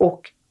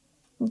 Och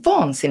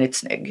vansinnigt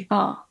snygg.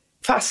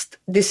 Fast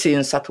det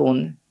syns att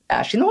hon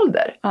är sin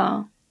ålder.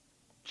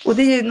 Och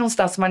det är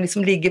någonstans som man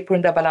liksom ligger på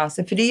den där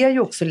balansen. För det är ju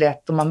också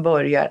lätt om man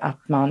börjar att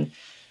man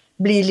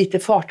blir lite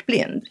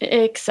fartblind.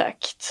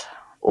 Exakt.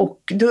 Och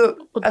då,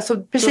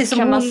 alltså, precis då som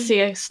kan man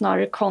se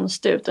snarare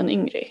konstig ut än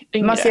yngre.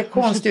 Man ser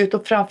konstig ut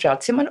och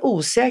framförallt ser man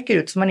osäker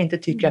ut så man inte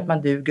tycker att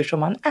man duger som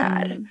man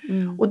är.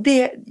 Och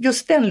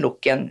just den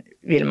looken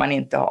vill man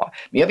inte ha.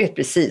 Men jag vet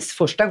precis,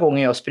 första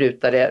gången jag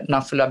sprutade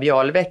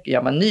nasolabialveck,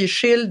 jag var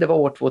nyskild, det var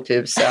år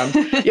 2000.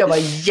 Jag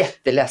var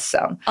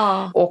jätteledsen.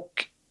 Och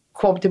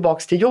kom tillbaka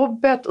till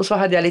jobbet och så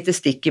hade jag lite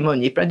stick i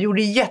mungiporna. Det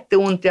gjorde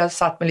jätteont, jag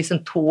satt med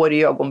liksom tår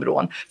i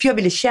ögonbrån. För jag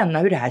ville känna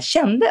hur det här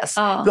kändes.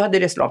 Då hade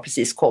Restylane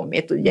precis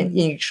kommit och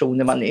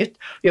injektionen var nytt.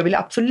 Jag ville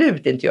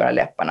absolut inte göra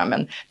läpparna,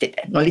 men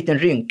någon liten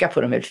rynka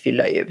får de väl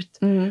fylla ut.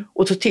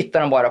 Och så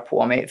tittade de bara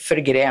på mig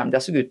förgrämd.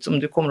 Jag såg ut som,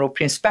 du kommer ihåg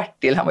Prins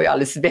Bertil, han var ju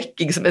alldeles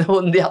väckig som en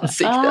hund i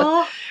ansiktet.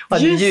 Och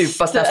hade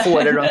djupa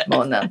fåror runt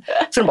munnen.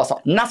 Så de bara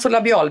sa,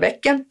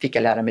 nasolabialvecken, fick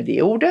jag lära mig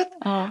det ordet.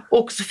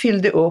 Och så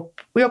fyllde upp.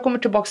 Och jag kommer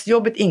tillbaka till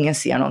jobbet, ingen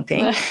ser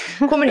någonting.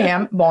 Kommer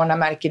hem, barnen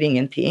märker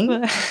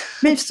ingenting.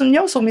 Men som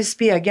jag såg mig i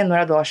spegeln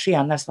några dagar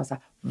senare så var jag så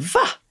här,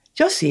 va?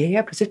 Jag ser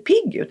helt plötsligt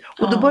pigg ut.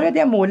 Och då började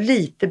jag må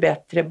lite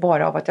bättre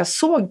bara av att jag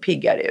såg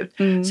piggare ut.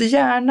 Så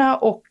hjärna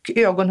och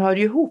ögon hör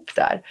ju ihop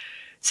där.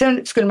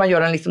 Sen skulle man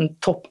göra en liksom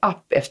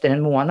top-up efter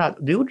en månad.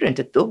 Då gjorde det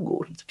inte ett dugg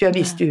ont. För jag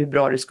visste ju hur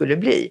bra det skulle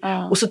bli.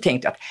 Och så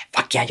tänkte jag att,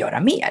 vad kan jag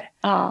göra mer?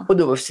 Och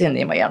då sen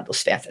är man ju ändå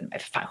svensk. Men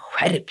fan,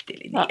 skärp dig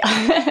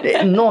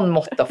Linnea. Någon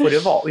måtta får det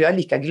vara. Och jag är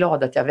lika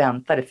glad att jag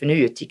väntade. För nu är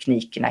ju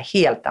teknikerna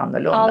helt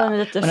annorlunda. Ja, de är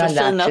lite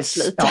förfinats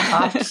lite.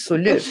 Ja,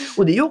 absolut.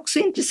 Och det är ju också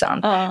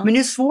intressant. Men det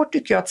är svårt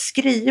tycker jag att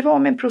skriva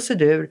om en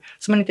procedur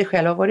som man inte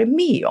själv har varit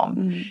med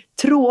om.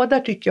 Trådar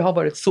tycker jag har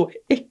varit så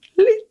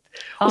äckligt.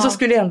 Och så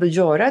skulle jag ändå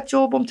göra ett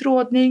jobb om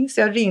trådning.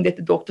 Så jag ringde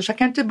till doktor. Så jag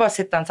kan inte bara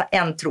sätta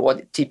en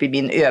tråd typ i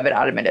min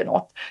överarm eller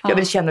något. Jag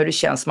vill känna hur det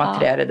känns som att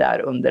trä det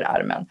där under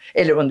armen.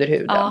 Eller under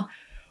huden.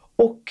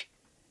 Och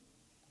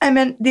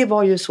men det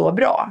var ju så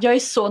bra. Jag är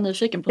så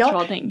nyfiken på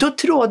trådning. Då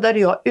trådade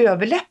jag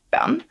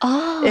överläppen.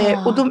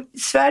 Och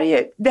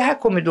Sverige, det här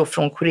kommer då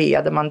från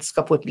Korea där man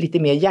ska få ett lite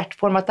mer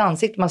hjärtformat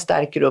ansikte. Man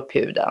stärker upp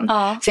huden.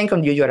 Sen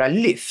kan du ju göra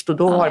lyft och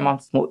då har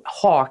man små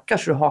hakar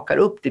så du hakar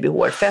upp det vid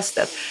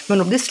hårfästet.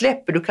 Men om det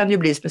släpper då kan det ju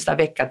bli som en sån här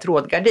veckad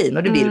trådgardin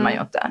och det vill man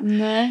ju inte.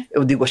 Nej.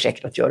 Och det går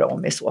säkert att göra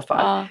om i så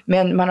fall.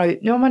 Men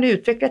nu har man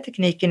utvecklat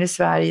tekniken i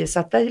Sverige så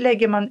att där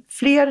lägger man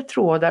fler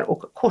trådar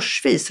och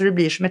korsvis så det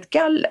blir som ett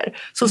galler.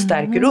 Så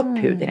stärker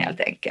upp huden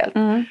helt enkelt.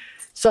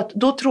 Så att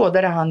då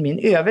trådade han min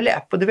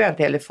överläpp och det var jag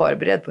inte heller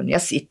förberedd på. När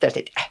jag sitter och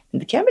tänkte,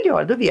 det kan jag väl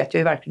göra, då vet jag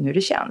ju verkligen hur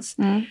det känns.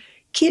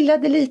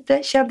 Killade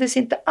lite, kändes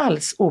inte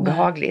alls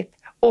obehagligt.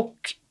 Och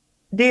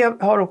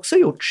det har också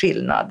gjort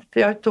skillnad. För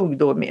jag tog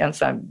då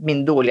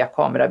min dåliga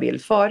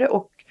kamerabild före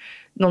och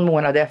någon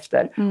månad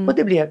efter. Och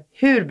det blev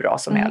hur bra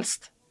som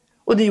helst.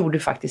 Och det gjorde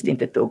faktiskt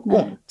inte ett dugg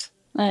ont.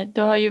 Nej,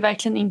 du har ju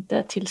verkligen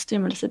inte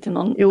tillstymmelse till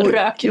någon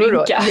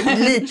rökrynka.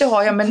 Lite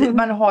har jag, men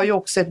man har ju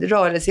också ett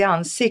rörelse i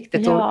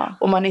ansiktet. Och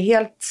om man är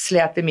helt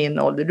slät i min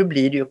ålder, då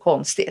blir det ju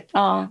konstigt.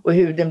 Och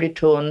huden blir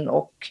tunn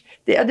och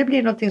det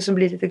blir någonting som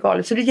blir lite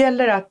galet. Så det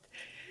gäller att,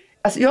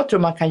 alltså jag tror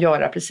man kan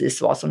göra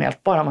precis vad som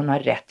helst, bara man har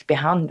rätt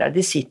behandlare.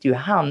 Det sitter ju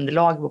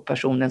handlag på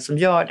personen som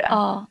gör det.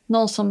 Ja,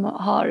 någon som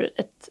har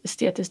ett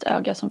estetiskt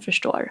öga som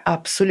förstår.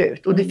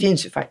 Absolut, och det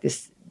finns ju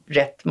faktiskt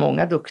rätt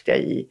många duktiga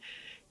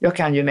jag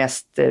kan ju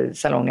mest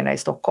salongerna i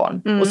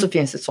Stockholm. Och så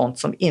finns det sånt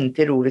som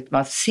inte är roligt.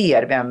 Man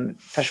ser vem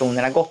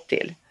personen har gått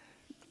till.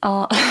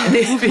 Ja.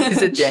 Det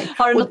finns ett gäng.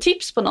 Har du något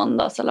tips på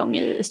någon salong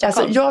i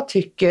Stockholm? Alltså, jag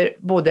tycker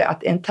både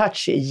att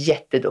InTouch är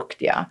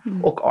jätteduktiga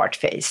och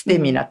Artface. Det är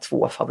mina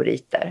 2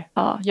 favoriter.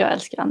 Ja, jag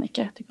älskar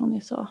Annika. Jag tycker hon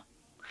är så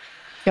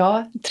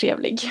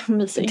trevlig,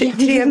 mysig.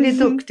 Trevlig,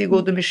 duktig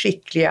och de är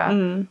skickliga.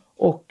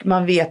 Och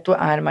man vet då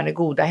är man i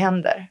goda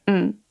händer.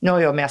 Nu har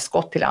jag mest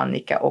gått till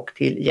Annika och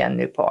till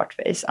Jenny på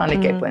Artface.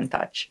 Annika är på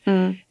InTouch.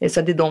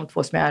 Så det är de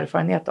 2 som jag har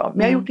erfarenhet av.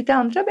 Men jag har gjort lite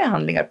andra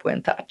behandlingar på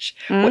InTouch.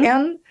 Och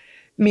en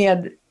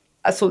med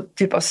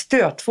typ av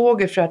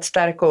stötfågel för att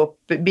stärka upp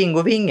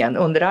bingovingen,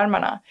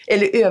 underarmarna.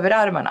 Eller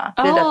överarmarna.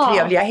 Det där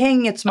trevliga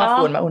hänget som man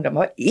får när man undrar,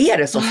 vad är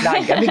det som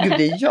flaggar? Men gud,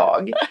 det är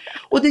jag.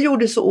 Och det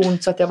gjorde så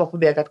ont så att jag var på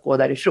väg att gå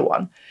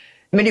därifrån.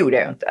 Men det gjorde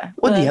jag ju inte.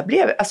 Och det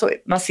blev,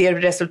 man ser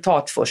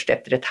resultat först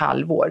efter ett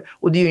halvår.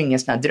 Och det är ju ingen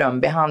sån här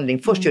drömbehandling.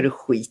 Först gör det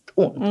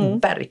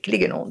skitont,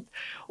 verkligen ont.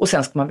 Och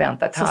sen ska man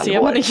vänta ett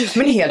halvår.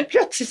 Men helt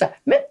plötsligt så här,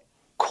 men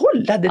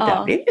kolla, det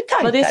där blev ju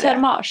tajtare. Var det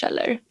termage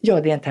eller?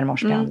 Ja, det är en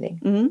termagebehandling.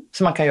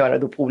 Som man kan göra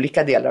då på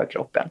olika delar av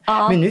kroppen.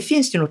 Men nu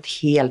finns det ju något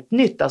helt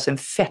nytt. Alltså en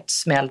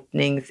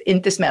fettsmältning,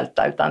 inte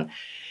smälta utan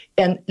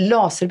en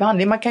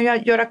laserbehandling. Man kan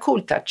ju göra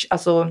cool touch,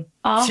 alltså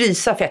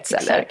frysa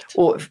fettceller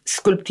och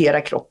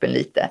skulptera kroppen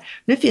lite.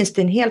 Nu finns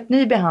det en helt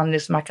ny behandling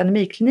som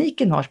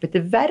Akademikliniken har som heter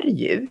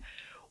Verju.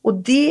 Och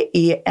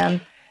det är en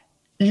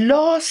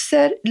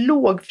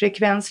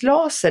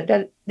lågfrekvenslaser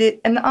där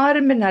en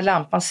arm med den här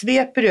lampan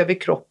sveper över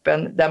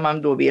kroppen där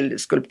man då vill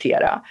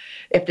skulptera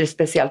efter ett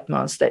speciellt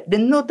mönster. Det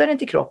nuddar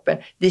inte kroppen,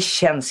 det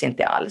känns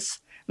inte alls.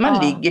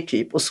 Man ligger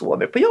typ och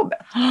sover på jobbet.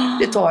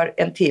 Det tar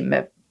en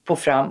timme på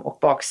fram- och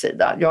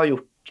baksida. Jag har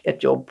gjort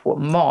ett jobb på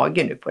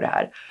magen nu på det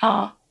här.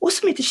 Och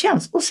som inte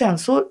känns. Och sen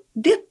så,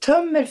 det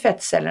tömmer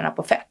fettcellerna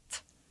på fett.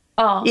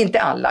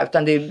 Inte alla,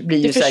 utan det blir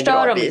ju så här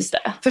gradvis.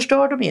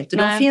 Förstör de inte.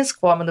 De finns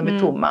kvar men de är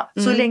tomma.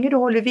 Så länge du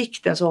håller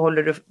vikten så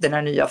håller du den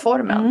här nya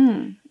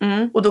formen.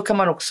 Och då kan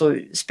man också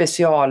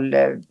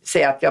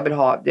säga att jag vill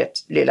ha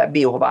det lilla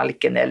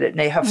BH-valken eller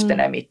nej,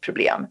 höfterna är mitt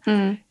problem.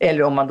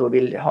 Eller om man då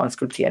vill ha en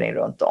skulptering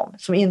runt om.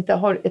 Som inte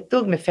har ett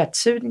dugg med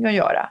fettsugning att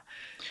göra.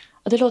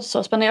 Ja, det låter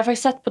så spännande. Jag har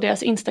faktiskt sett på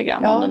deras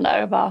Instagram om den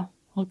där och bara,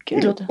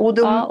 gud. Och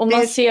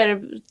man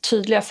ser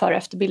tydliga före- och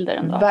efterbilder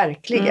ändå.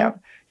 Verkligen.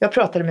 Jag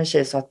pratade med en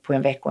tjej så att på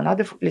en vecka hon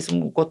hade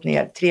liksom gått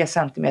ner 3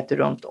 centimeter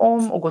runt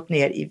om och gått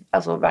ner i,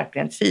 alltså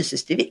verkligen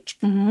fysiskt i vikt.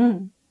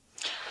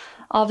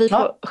 Ja, vi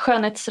på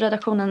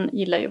skönhetsredaktionen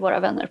gillar ju våra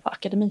vänner på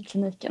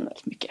Akademikliniken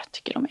väldigt mycket. Jag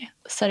tycker de är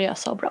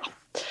seriösa och bra.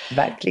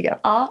 Verkligen.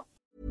 Ja.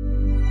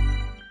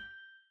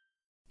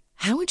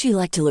 How would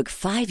you like to look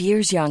 5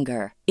 years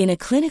younger? In a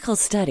clinical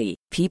study,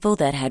 people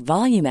that had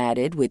volume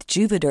added with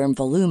Juvederm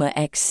Voluma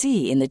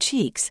XC in the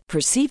cheeks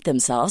perceived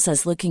themselves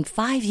as looking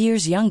 5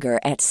 years younger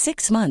at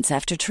 6 months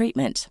after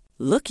treatment.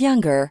 Look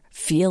younger,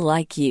 feel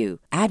like you.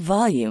 Add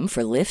volume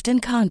for lift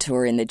and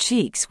contour in the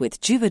cheeks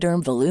with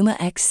Juvederm Voluma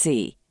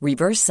XC.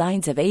 Reverse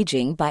signs of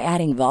aging by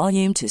adding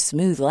volume to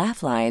smooth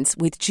laugh lines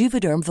with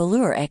Juvederm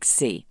Volure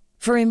XC.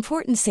 For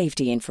important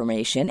safety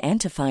information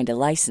and to find a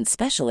licensed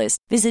specialist,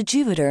 visit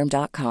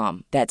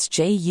Juvederm.com. That's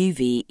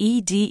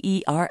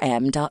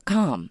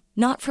JUVEDERM.com.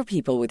 Not for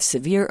people with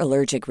severe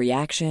allergic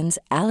reactions,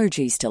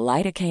 allergies to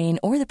lidocaine,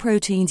 or the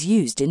proteins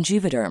used in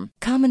Juvederm.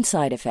 Common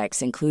side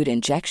effects include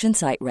injection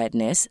site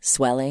redness,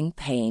 swelling,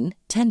 pain,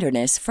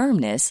 tenderness,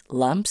 firmness,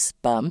 lumps,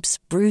 bumps,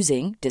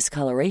 bruising,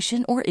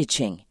 discoloration, or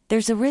itching.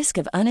 There's a risk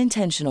of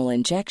unintentional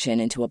injection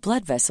into a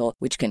blood vessel,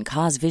 which can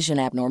cause vision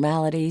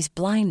abnormalities,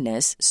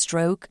 blindness,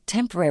 stroke,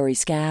 temporary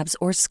scabs,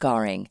 or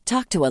scarring.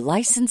 Talk to a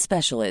licensed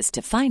specialist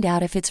to find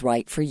out if it's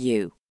right for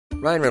you.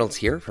 Ryan Reynolds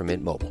here from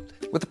Mint Mobile.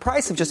 With the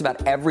price of just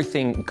about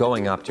everything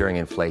going up during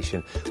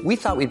inflation, we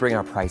thought we'd bring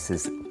our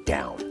prices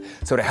down.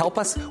 So to help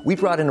us, we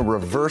brought in a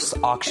reverse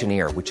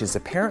auctioneer, which is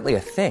apparently a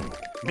thing.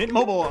 Mint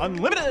Mobile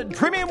Unlimited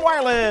Premium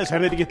Wireless. How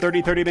to get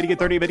 30, 30, bit to get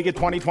 30, bit to get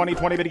 20, 20,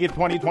 20, bit to get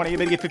 20, 20,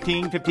 bit to get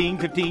 15, 15,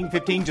 15,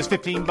 15, just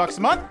 $15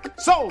 a month?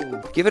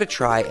 Sold! Give it a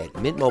try at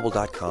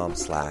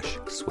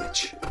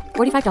mintmobile.com/switch.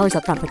 $45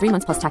 up front for 3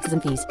 months plus taxes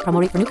and fees.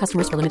 Promo rate for new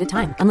customers for limited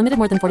time. Unlimited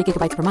more than 40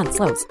 gigabytes per month.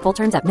 Slows full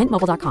terms at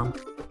mintmobile.com.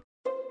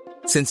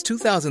 Since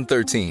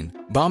 2013,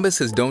 Bombas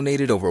has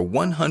donated over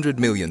 100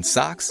 million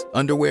socks,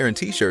 underwear, and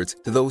T-shirts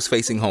to those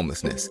facing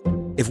homelessness.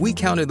 If we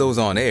counted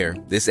those on air,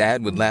 this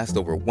ad would last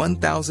over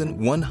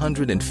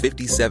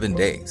 1,157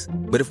 days.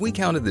 But if we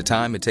counted the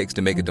time it takes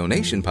to make a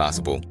donation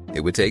possible,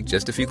 it would take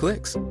just a few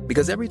clicks.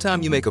 Because every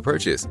time you make a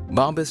purchase,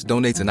 Bombas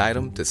donates an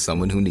item to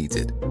someone who needs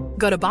it.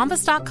 Go to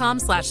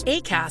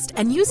bombas.com/ACAST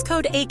and use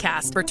code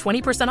ACAST for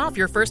 20% off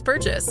your first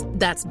purchase.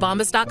 That's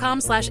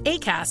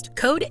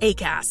bombas.com/ACAST, code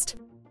ACAST.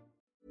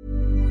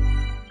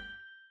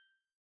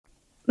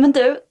 Men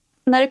du,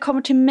 när det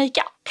kommer till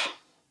makeup,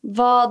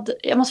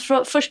 jag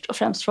måste först och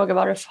främst fråga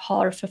vad du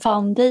har för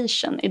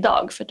foundation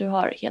idag, för du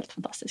har helt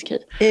fantastisk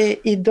hy.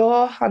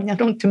 Idag hann jag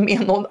nog inte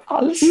med någon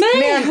alls.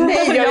 Nej! Men,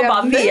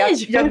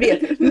 jag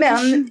vet.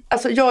 Men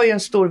alltså, jag är ju en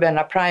stor vän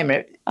av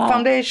primer.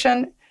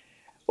 Foundation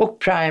och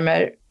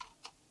primer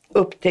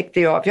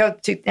upptäckte jag. För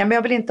jag tyckte,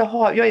 jag vill inte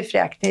ha, jag är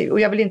fräknig och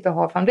jag vill inte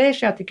ha foundation.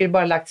 Jag tycker det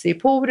bara lagt sig i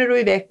porer och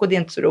i veck och det är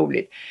inte så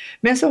roligt.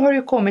 Men så har det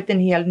ju kommit en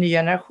helt ny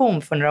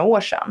generation för några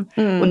år sedan.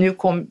 Och nu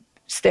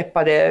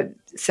steppade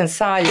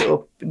Sensai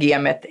upp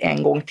gamet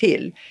en gång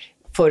till.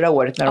 Förra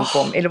året när de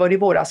kom, eller var det i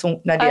våras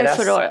när deras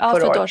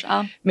förra år,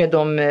 med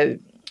de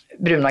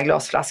bruna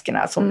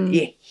glasflaskorna som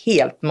är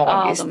helt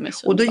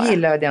magiskt. Och då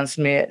gillar jag den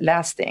som är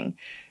lasting.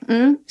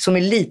 Som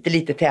är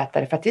lite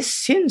tätare, för att det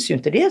syns ju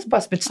inte. Det är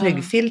bara som ett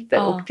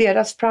snyggfilter. Och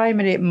deras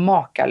primer är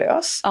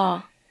makalös.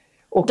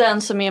 Och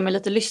den som är med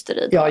lite lyster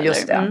i. Ja,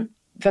 just det.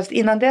 Fast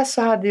innan dess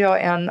så hade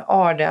jag en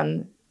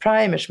Arden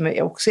primer som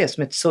också är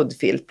som ett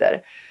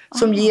suddfilter.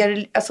 Som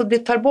ger, alltså det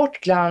tar bort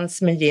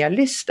glans men ger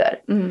lyster.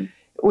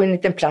 Och en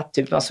liten platt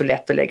tub var så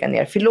lätt att lägga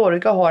ner.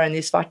 Filorga har en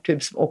i svart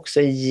tub som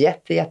också är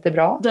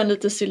jättebra. Den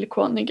lite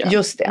silikoniga.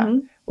 Just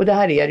det. Och det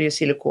här är ju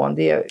silikon.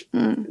 Det är,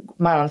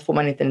 man får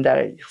man inte den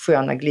där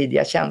sköna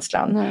glidiga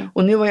känslan.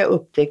 Och nu har jag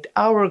upptäckt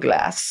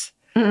Hourglass.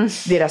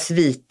 Deras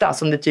vita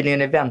som det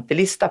tydligen är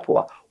väntelista på.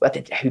 Och jag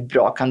tänkte, hur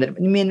bra kan det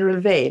vara? Mineral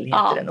Veil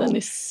heter den nog. Den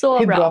är så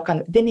hur bra.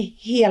 Den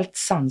är helt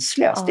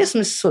sanslös. Det är som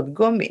en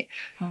suddgummi.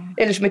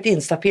 Eller som ett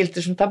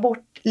instafilter som tar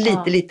bort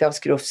lite av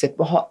skrufset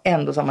och har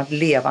ändå som ett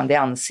levande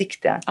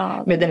ansikte.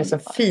 Med den är som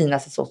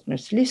finaste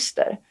sortens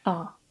lyster.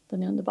 Ja,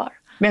 den är underbar.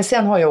 Men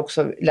sen har jag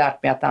också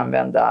lärt mig att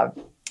använda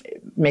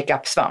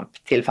makeup-svamp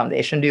till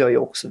foundation. Det gör ju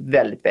också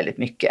väldigt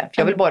mycket.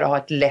 För jag vill bara ha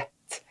ett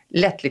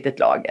lätt litet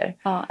lager.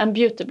 Ja, en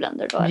beauty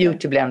blender då?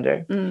 Beauty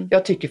blender.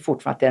 Jag tycker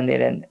fortfarande att den är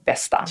den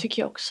bästa.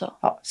 Tycker jag också.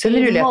 Ja. Sen det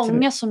är lätt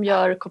många som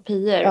gör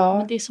kopior.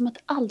 Men det är som att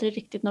aldrig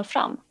riktigt når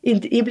fram.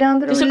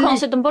 Ibland det är så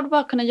konstigt. De borde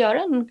bara kunna göra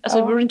en... Alltså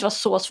det borde inte vara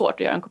så svårt att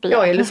göra en kopia.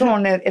 Ja, eller så har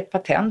de ett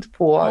patent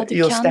på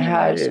just det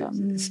här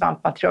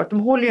svampmaterialet. De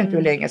håller ju inte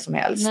hur länge som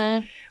helst.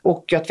 Nej.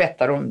 Och jag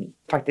tvättar dem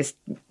faktiskt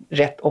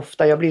rätt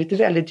ofta. Jag har blivit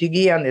väldigt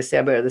hygienisk när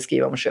jag började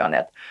skriva om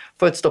skönhet.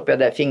 Förut stoppade jag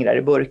där fingrar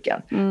i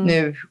burken.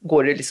 Nu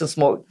går det liksom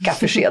små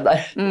kaffeskedar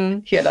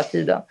hela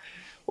tiden.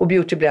 Och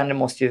beauty blender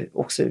måste ju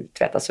också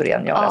tvättas och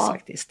rengöras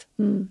faktiskt.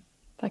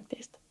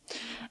 Faktiskt.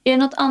 Är det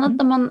något annat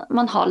när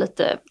man har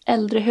lite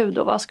äldre hud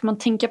då? Vad ska man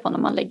tänka på när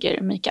man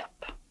lägger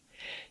makeup?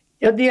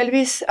 Ja,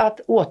 delvis att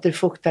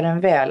återfukta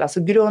den väl.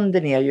 Alltså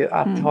grunden är ju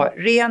att ha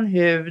ren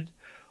hud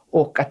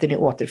och att den är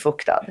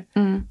återfuktad.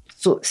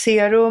 Så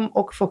serum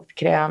och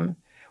fuktkräm.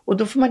 Och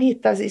då får man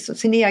hitta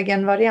sin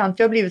egen variant.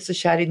 Jag har blivit så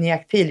kär i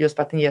Neactil just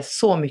för att den ger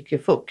så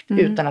mycket fukt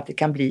utan att det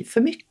kan bli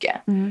för mycket.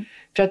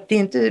 För att det är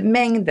inte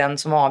mängden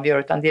som avgör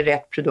utan det är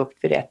rätt produkt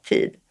vid rätt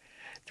tid.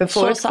 För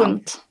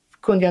förut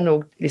kunde jag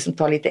nog liksom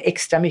ta lite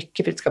extra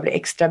mycket för att det ska bli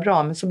extra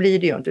bra. Men så blir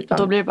det ju inte. Utan,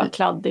 då blir det bara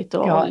kladdigt.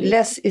 Och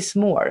less is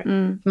more.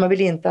 Man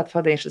vill inte att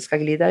foundation ska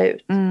glida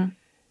ut.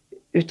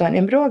 Utan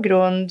en bra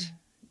grund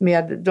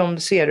med de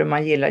serum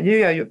man gillar. Nu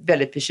är jag ju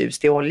väldigt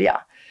förtjust i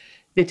olja.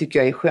 Det tycker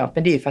jag är skönt.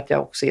 Men det är för att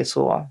jag också är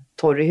så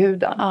torr i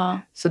huden.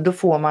 Så då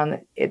får man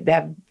det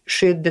här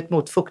skyddet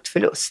mot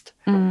fuktförlust.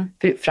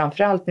 För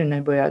framförallt nu när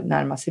det börjar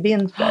närma sig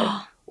vinter.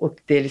 Och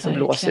det liksom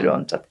blåser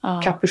runt. Så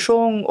att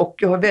kapuschong och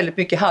jag har väldigt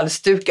mycket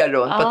halsdukar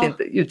runt. För att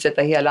inte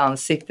utsätta hela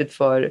ansiktet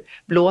för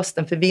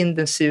blåsten. För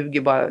vinden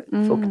suger bara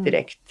fukt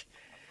direkt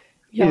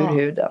ur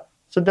huden.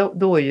 Så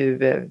då är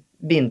ju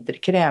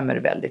vinterkrämer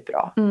väldigt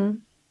bra.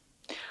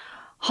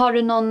 Har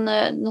du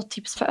något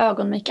tips för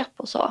ögonmakeup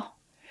och så?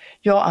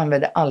 Jag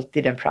använder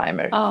alltid en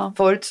primer.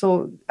 Förut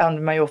så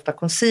använde man ju ofta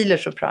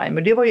concealers och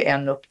primer. Det var ju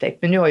en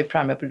upptäckt. Men nu har ju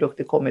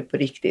primerprodukter kommit på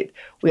riktigt.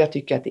 Och jag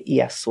tycker att det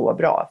är så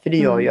bra. För det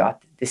gör ju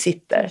att inte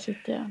sitter.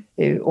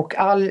 Och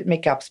all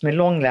makeup som är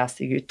long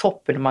lasting är ju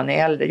toppen när man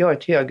är äldre. Jag har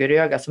ett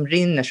högeröga som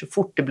rinner så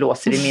fort det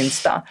blåser i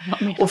minsta.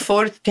 Och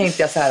förut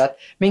tänkte jag så här att,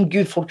 men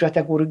gud, folk tror att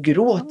jag går och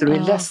gråter och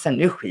är ledsen.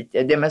 Nu skiter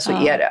jag det, men så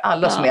är det.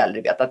 Alla som är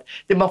äldre vet att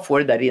man får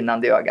det där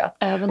rinnande ögat.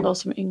 Även de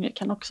som är yngre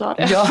kan också ha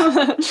det. Ja,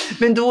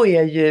 men då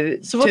är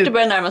ju... Så fort det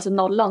börjar närma sig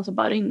nollan så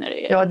bara rinner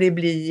det. Ja, det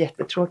blir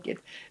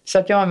jättetråkigt. Så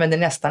att jag använder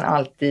nästan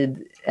alltid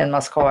en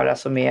mascara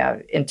som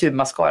är en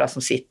tubmascara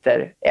som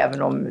sitter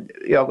även om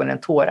ögonen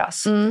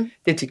tåras.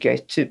 Det tycker jag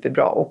är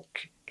superbra. Och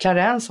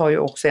Clarence har ju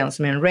också en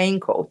som är en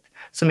raincoat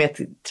som är ett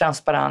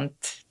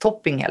transparent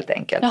topping helt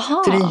enkelt.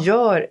 Jaha. Så det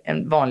gör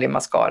en vanlig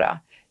mascara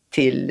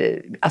till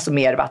alltså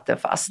mer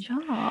vattenfast.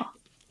 Ja.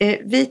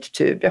 Vit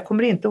tub, jag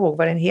kommer inte ihåg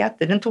vad den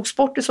heter. Den togs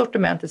bort i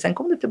sortimentet, sen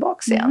kom det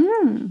tillbaka igen.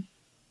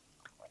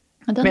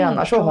 Men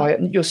annars så har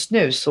jag, just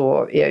nu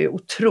så är jag ju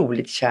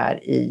otroligt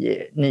kär i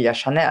nya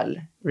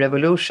Chanel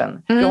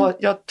Revolution.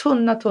 Jag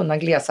har tunna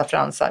glesa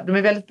fransar. De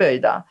är väldigt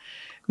böjda.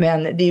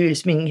 Men det är ju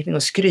liksom ingenting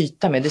att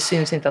skryta med. Det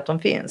syns inte att de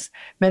finns.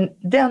 Men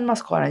den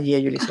mascaran ger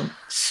ju liksom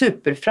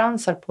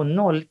superfransar på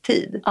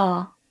nolltid.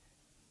 Ja,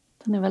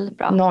 den är väldigt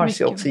bra.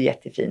 Nars är också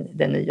jättefin,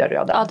 den nya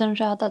röda. Ja, den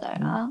röda där.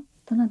 Ja,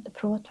 den har jag inte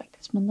provat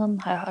faktiskt. Men den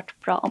har jag hört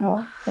bra om.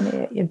 Ja, den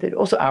är inte...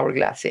 Och så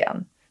Hourglass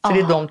igen. Så det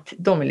är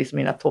de är liksom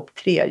mina topp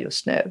 3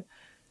 just nu.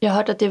 Jag har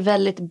hört att det är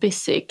väldigt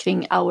busy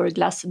kring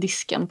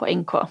Hourglass-disken på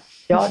NK.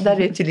 Ja,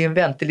 där är tydligen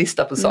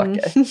väntelista på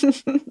saker.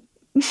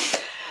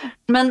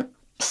 Men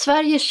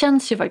Sverige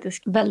känns ju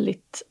faktiskt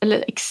väldigt,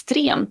 eller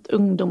extremt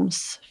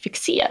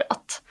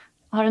ungdomsfixerat.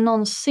 Har du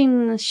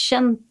någonsin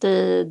känt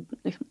dig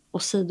liksom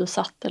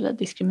åsidosatt eller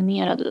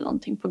diskriminerad eller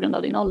någonting på grund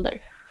av din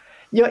ålder?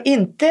 Ja,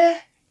 inte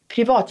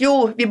privat.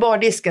 Jo, vid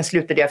bardisken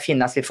slutade jag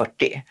finnas vid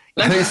 40,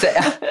 kan vi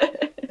säga.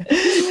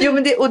 Jo,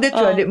 men det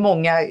tror jag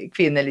många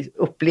kvinnor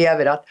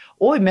upplever att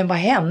oj, men vad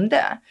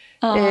hände?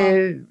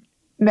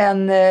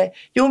 Men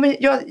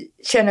jag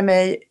känner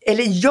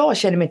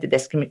mig inte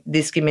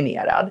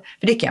diskriminerad.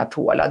 För det kan jag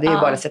tåla. Det är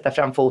bara att sätta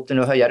fram foten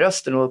och höja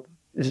rösten.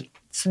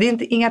 Så det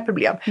är inga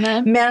problem.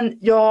 Nej. Men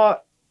jag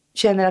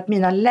känner att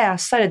mina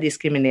läsare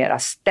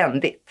diskrimineras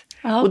ständigt.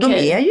 Och de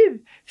är ju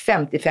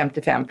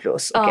 50-55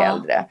 plus och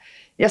äldre.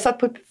 Jag satt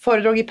på ett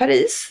föredrag i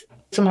Paris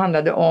som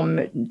handlade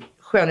om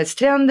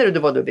skönhetstrender och det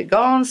var då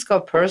veganska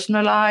och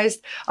personalized.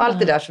 Allt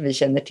det där som vi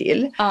känner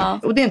till.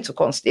 Och det är inte så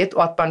konstigt.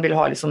 Och att man vill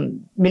ha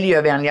liksom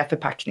miljövänliga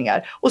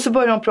förpackningar. Och så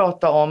började de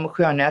prata om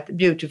skönhet,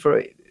 beauty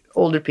for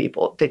older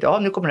people. Tänkte,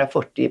 nu kommer det här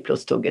 40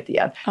 plus tugget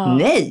igen.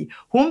 Nej,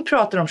 hon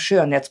pratar om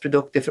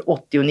skönhetsprodukter för 80-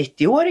 och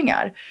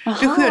 90-åringar.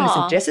 För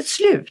skönhetsintresset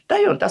slutar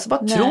ju inte. Alltså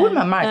vad tror de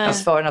här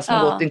marknadsförarna som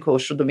har gått en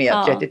kurs och de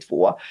är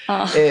 32.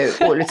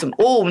 Och liksom,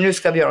 nu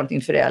ska vi göra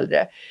någonting för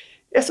äldre.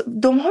 Alltså,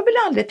 de har väl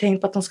aldrig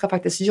tänkt på att de ska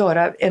faktiskt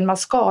göra en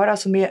mascara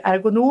som är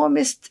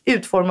ergonomiskt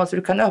utformad så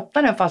du kan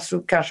öppna den fast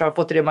du kanske har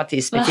fått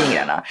reumatism i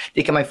fingrarna.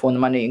 Det kan man ju få när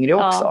man är yngre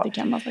också. Det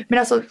kan man faktiskt. Men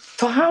alltså,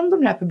 ta hand om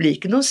den här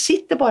publiken. De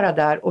sitter bara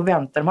där och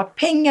väntar. De har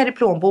pengar i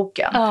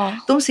plånboken.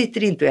 De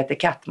sitter inte och äter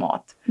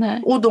kattmat.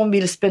 Nej. Och de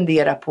vill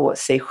spendera på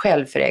sig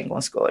själv för en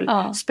gångs skull.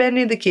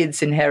 Spending the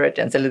kids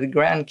inheritance eller the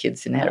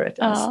grandkids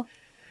inheritance.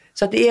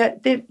 Så att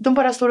de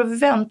bara står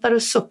och väntar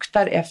och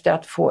suktar efter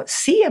att få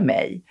se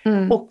mig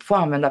och få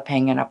använda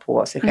pengarna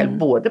på sig själv,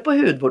 både på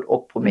hudvård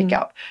och på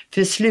makeup.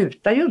 För det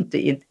slutar ju inte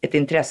i ett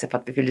intresse för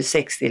att vi fyller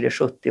 60 eller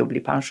 70 och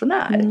blir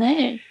pensionär.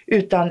 Nej.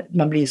 Utan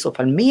man blir i så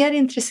fall mer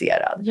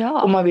intresserad.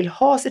 Ja. Och man vill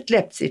ha sitt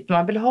läppstift,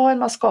 man vill ha en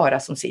mascara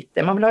som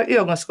sitter, man vill ha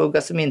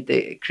ögonskugga som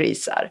inte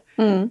krisar.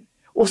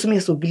 Och som är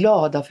så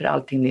glada för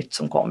allting nytt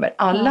som kommer.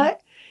 Alla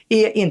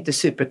är inte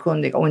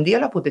superkunniga och en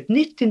del har fått ett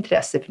nytt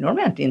intresse för nu har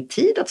de egentligen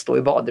tid att stå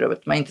i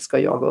badrummet man inte ska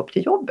jaga upp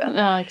till jobben.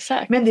 Ja,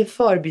 exakt. Men det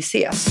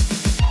förbises.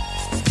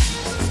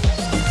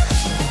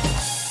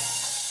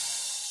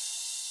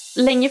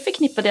 Länge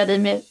förknippade jag dig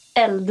med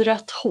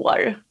eldrött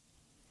hår.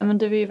 Men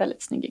du är ju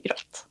väldigt snygg i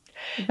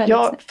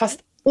grått. Fast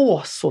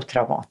så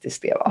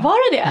traumatiskt det var.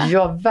 Var det det?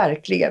 Ja,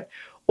 verkligen.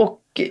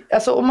 Och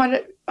alltså om man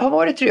har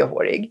varit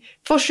rödhårig,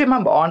 först är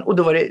man barn och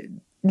då var det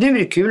nu är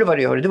det kul att vara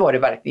rödhårig, det var det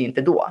verkligen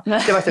inte då.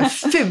 Det var den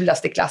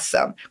fulaste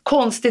klassen.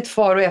 Konstigt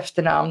far- och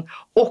efternamn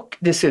och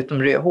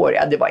dessutom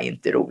rödhåriga, det var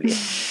inte roligt.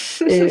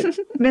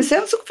 Men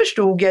sen så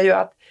förstod jag ju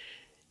att,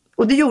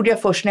 och det gjorde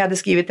jag först när jag hade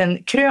skrivit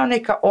en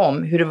krönika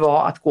om hur det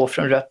var att gå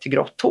från rött till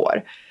grått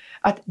hår.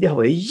 Att det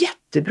var ju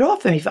jättebra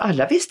för mig, för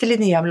alla visste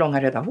Linnea med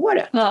långa röda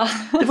håret.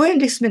 Det var ju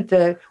liksom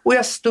inte, och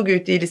jag stod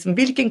ut i liksom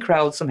vilken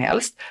crowd som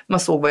helst. Man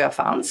såg var jag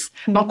fanns.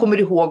 Man kommer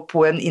ihåg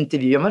på en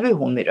intervju, man var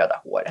hon med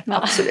röda håret,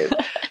 absolut.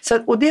 Så,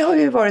 och det har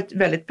ju varit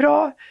väldigt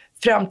bra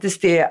fram tills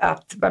det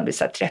att man blir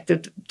så här 30,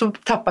 då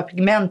tappar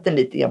pigmenten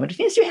lite grann, men det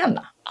finns ju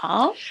henna.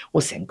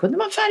 Och sen kunde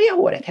man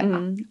färga håret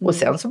hemma. Och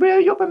sen så började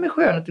jag jobba med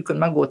skönhet, då kunde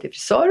man gå till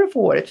frisör och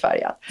få håret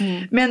färgat.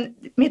 Men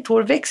mitt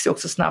hår växer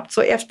också snabbt,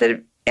 så efter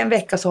en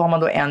vecka så har man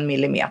då 1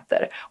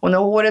 millimeter. Och när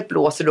håret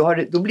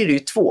blåser då blir det ju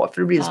 2.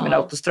 För då blir det som en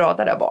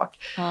autostrada där bak.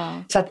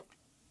 Så att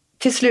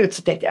till slut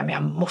så tänkte jag, men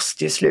jag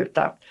måste ju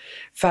sluta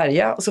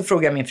färga. Och så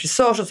frågade jag min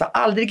frisör som sa,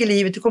 aldrig i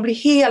livet, du kommer bli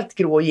helt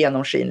grå och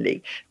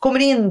genomskinlig. Kommer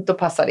inte att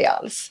passa dig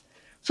alls.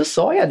 Så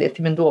sa jag det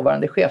till min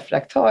dåvarande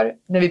chefredaktör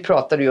när vi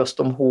pratade just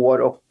om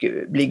hår och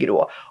bli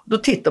grå. Då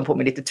tittade hon på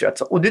mig lite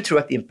trött och du tror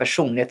att din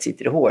personlighet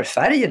sitter i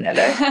hårfärgen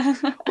eller?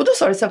 Och då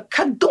sa det så här,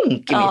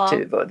 kadonk i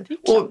mitt huvud.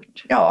 Och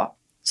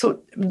så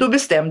då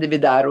bestämde vi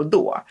där och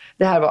då.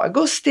 Det här var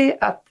augusti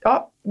att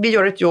vi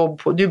gör ett jobb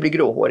på, du blir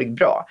gråhårig,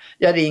 bra.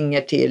 Jag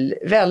ringer till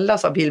Vella och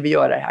sa, vill vi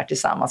göra det här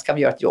tillsammans? Kan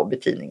vi göra ett jobb i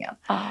tidningen?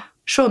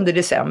 7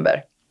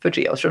 december för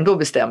 3 år sedan, då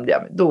bestämde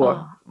jag mig.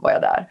 Då var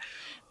jag där.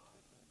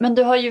 Men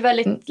du har ju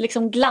väldigt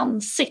liksom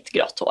glansigt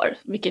grått hår,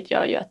 vilket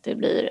gör ju att det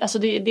blir, alltså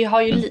det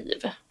har ju liv.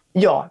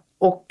 Ja,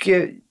 och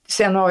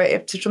sen har jag,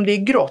 eftersom det är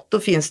grått, då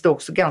finns det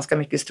också ganska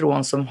mycket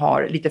strån som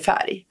har lite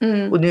färg.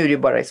 Och nu är det ju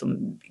bara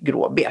liksom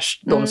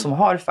grå-beige, de som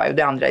har färg, och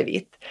det andra är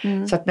vitt.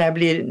 Så att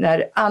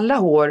när alla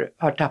hår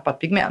har tappat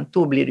pigment,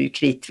 då blir det ju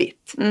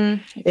kritvitt.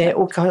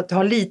 Och att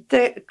ha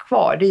lite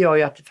kvar, det gör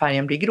ju att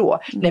färgen blir grå.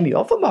 Nej, men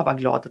jag får bara vara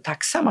glad och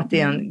tacksam att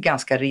det är en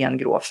ganska ren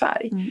grå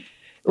färg.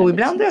 Och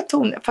ibland är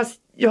jag fast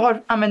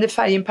jag använder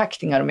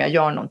färginpackningar om jag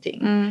gör någonting.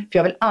 För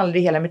jag vill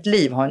aldrig hela mitt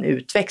liv ha en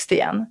utväxt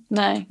igen.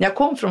 Nej. När jag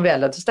kom från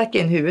Vella, då stack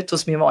jag in huvudet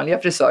hos min vanliga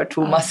frisör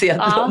Thomas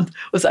Edlund.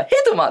 Och sa, hej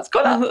Thomas,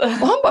 kolla!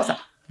 Och han bara så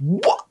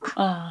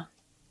här,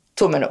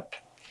 tummen upp.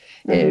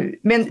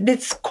 Men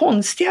det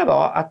konstiga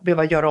var att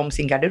behöva göra om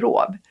sin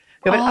garderob.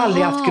 Jag har väl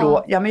aldrig haft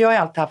grå, men jag har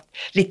alltid haft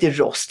lite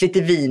rost,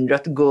 lite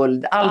vinrött,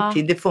 guld,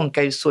 alltid. Det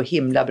funkar ju så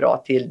himla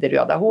bra till det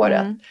röda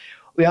håret.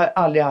 Och jag har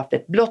aldrig haft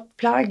ett blått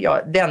plagg.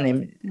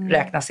 Den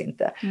räknas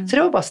inte. Så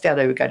det var bara att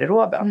städa ur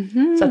garderoben.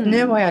 Så att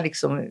nu har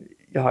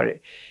jag har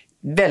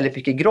väldigt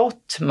mycket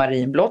grått.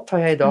 Marinblått har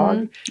jag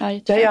idag.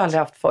 Det har jag aldrig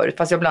haft förut.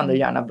 Fast jag blandar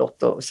gärna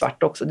blått och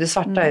svart också. Det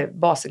svarta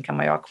basen kan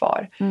man ju ha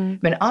kvar.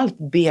 Men allt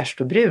beige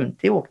och brunt,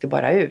 det åkte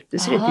bara ut. Det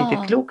ser inte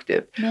riktigt klokt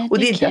ut. Nej, och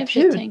det är inte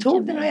att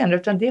hudtonen har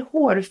ändrat, utan det är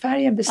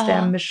hårfärgen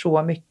bestämmer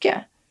så mycket.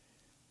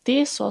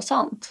 Det är så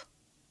sant.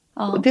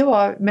 Och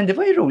men det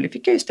var ju roligt,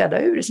 fick jag ju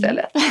städa ur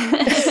istället.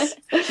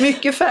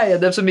 Mycket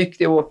färgade, så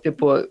mycket jag åkte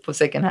på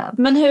second hand.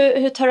 Men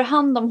hur tar du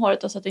hand om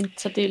håret då, så att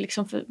det är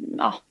liksom för,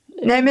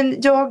 Nej, men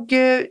jag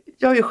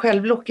har ju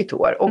själv lockigt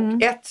hår. Och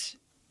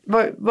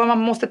vad man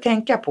måste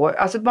tänka på,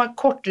 alltså man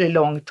kort eller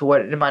långt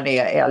hår när man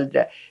är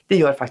äldre, det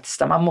gör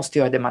faktiskt att man måste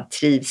göra det man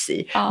trivs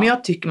i. Men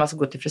jag tycker man ska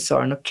gå till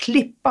frisören och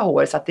klippa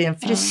hår så att det är en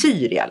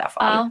frisyr i alla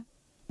fall.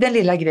 Den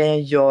lilla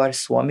grejen gör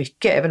så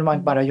mycket, även om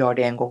man bara gör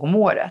det en gång om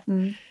året.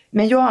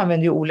 Men jag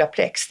använder ju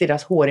Olaplex,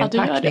 deras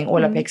hårinpackning,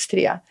 Olaplex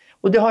 3.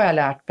 Och det har jag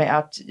lärt mig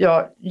att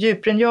jag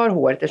djuprengör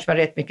håret eftersom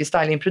jag har rätt mycket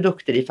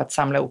stylingprodukter i för att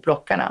samla ihop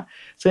lockarna.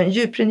 Så en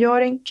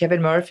djuprengöring,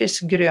 Kevin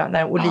Murphys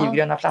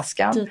olivgröna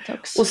flaskan.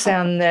 Detox. Och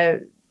sen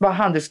bara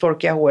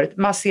handelstorkar jag håret,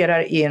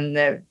 masserar in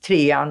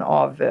 3:an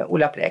av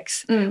Olaplex.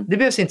 Det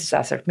behövs inte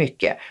särskilt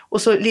mycket.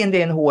 Och så lindar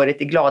jag in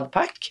håret i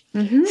gladpack.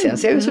 Sen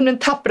ser jag ut som den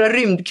tappra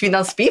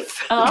rymdkvinnans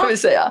Biff, kan vi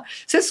säga.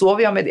 Sen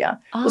sover jag med det.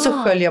 Och så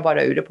sköljer jag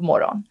bara ur det på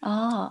morgonen.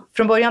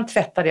 Från början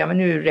tvättade jag, men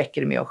nu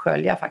räcker det med att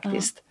skölja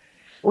faktiskt.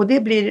 Och då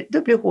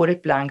blir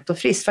håret blankt och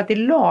friskt, för att det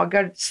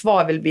lagar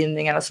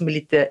svavelbindningarna som är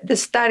lite, det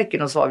stärker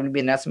de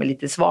svavelbindningarna som är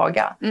lite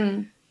svaga.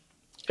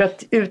 För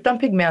att utan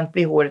pigment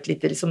blir håret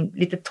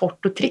lite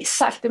torrt och trist.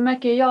 Exakt, det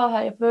märker jag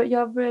här.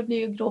 Jag börjar bli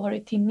ju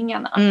gråhårig i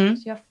tinningarna.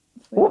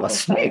 Vad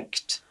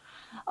snyggt!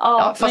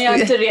 Ja, men jag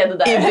är inte redo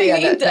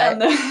där. Inte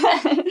ännu.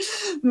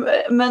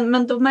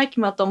 men då märker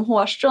man att de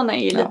hårstråna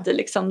är lite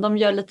liksom, de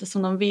gör lite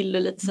som de vill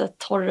och lite så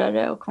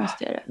torrare och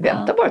konstigare.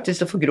 Vänta bara tills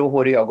du får grå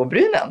hår i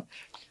ögonbrynen.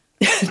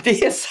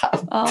 Det är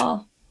sant.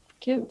 Ja,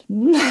 gud.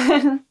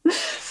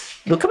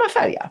 Då kan man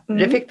färga.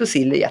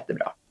 Reflectosil är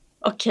jättebra.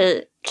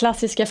 Okej,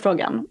 klassiska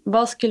frågan.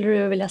 Vad skulle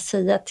du vilja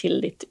säga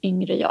till ditt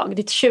yngre jag?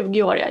 Ditt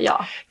 20-åriga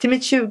jag? Till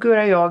mitt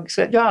 20-åriga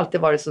jag har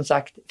alltid varit som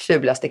sagt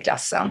fulast i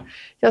klassen.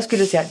 Jag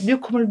skulle säga att du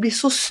kommer att bli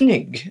så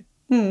snygg.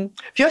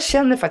 För jag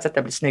känner faktiskt att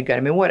jag blir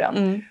snyggare med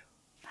åren.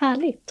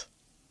 Härligt.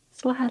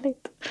 Så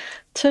härligt.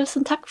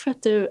 Tusen tack för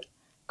att du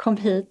kom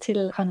hit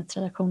till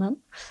Skönhetsredaktionen.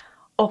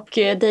 Och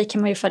dig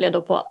kan man ju följa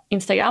då på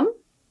Instagram.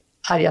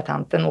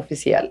 Argatanten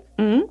officiell.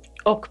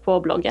 Och på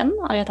bloggen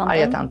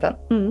Argatanten.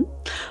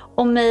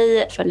 Och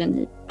mig följer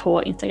ni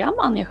på Instagram,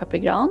 Anja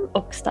Sköppegran,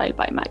 och Style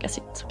by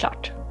Magazine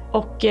såklart.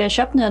 Och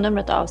köp nya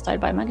numret av Style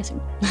by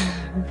Magazine.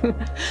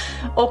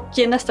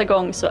 Och nästa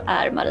gång så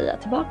är Maria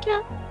tillbaka.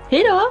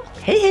 Hej då!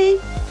 Hej hej!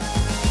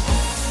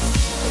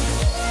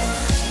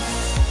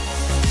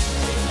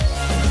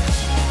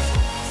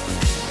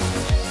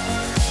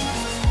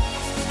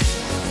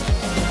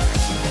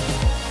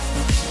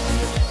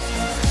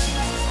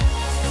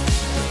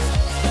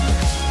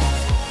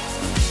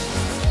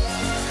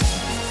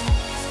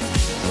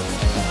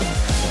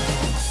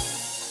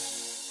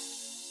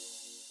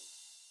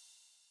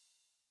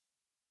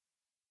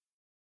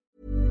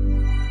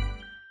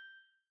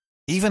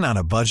 Even on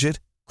a budget,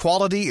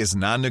 quality is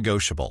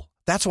non-negotiable.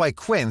 That's why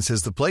Quince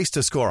is the place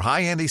to score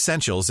high-end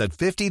essentials at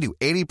 50 to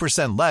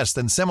 80% less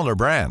than similar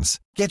brands.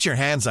 Get your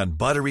hands on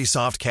buttery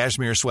soft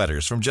cashmere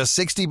sweaters from just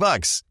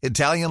 $60,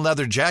 Italian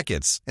leather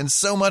jackets, and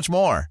so much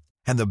more.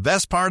 And the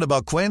best part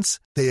about Quince,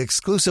 they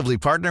exclusively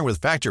partner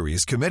with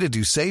factories committed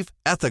to safe,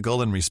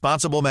 ethical, and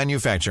responsible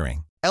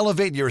manufacturing.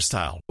 Elevate your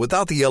style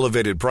without the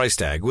elevated price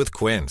tag with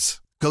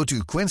Quince. Go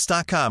to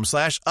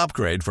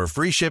quince.com/upgrade for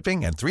free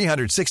shipping and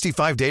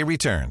 365-day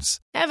returns.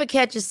 Ever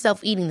catch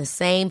yourself eating the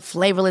same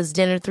flavorless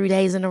dinner 3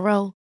 days in a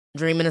row?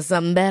 Dreaming of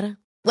something better?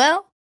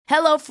 Well,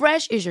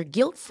 HelloFresh is your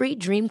guilt-free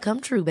dream come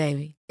true,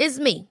 baby. It's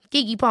me,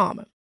 Keke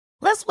Palmer.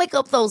 Let's wake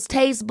up those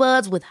taste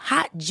buds with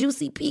hot,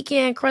 juicy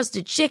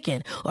pecan-crusted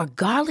chicken or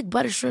garlic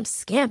butter shrimp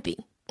scampi.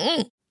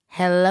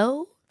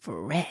 Hello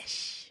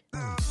Fresh.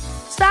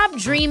 Stop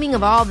dreaming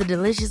of all the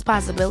delicious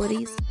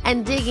possibilities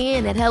and dig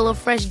in at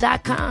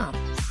HelloFresh.com.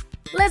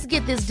 Let's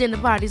get this dinner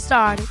party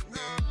started.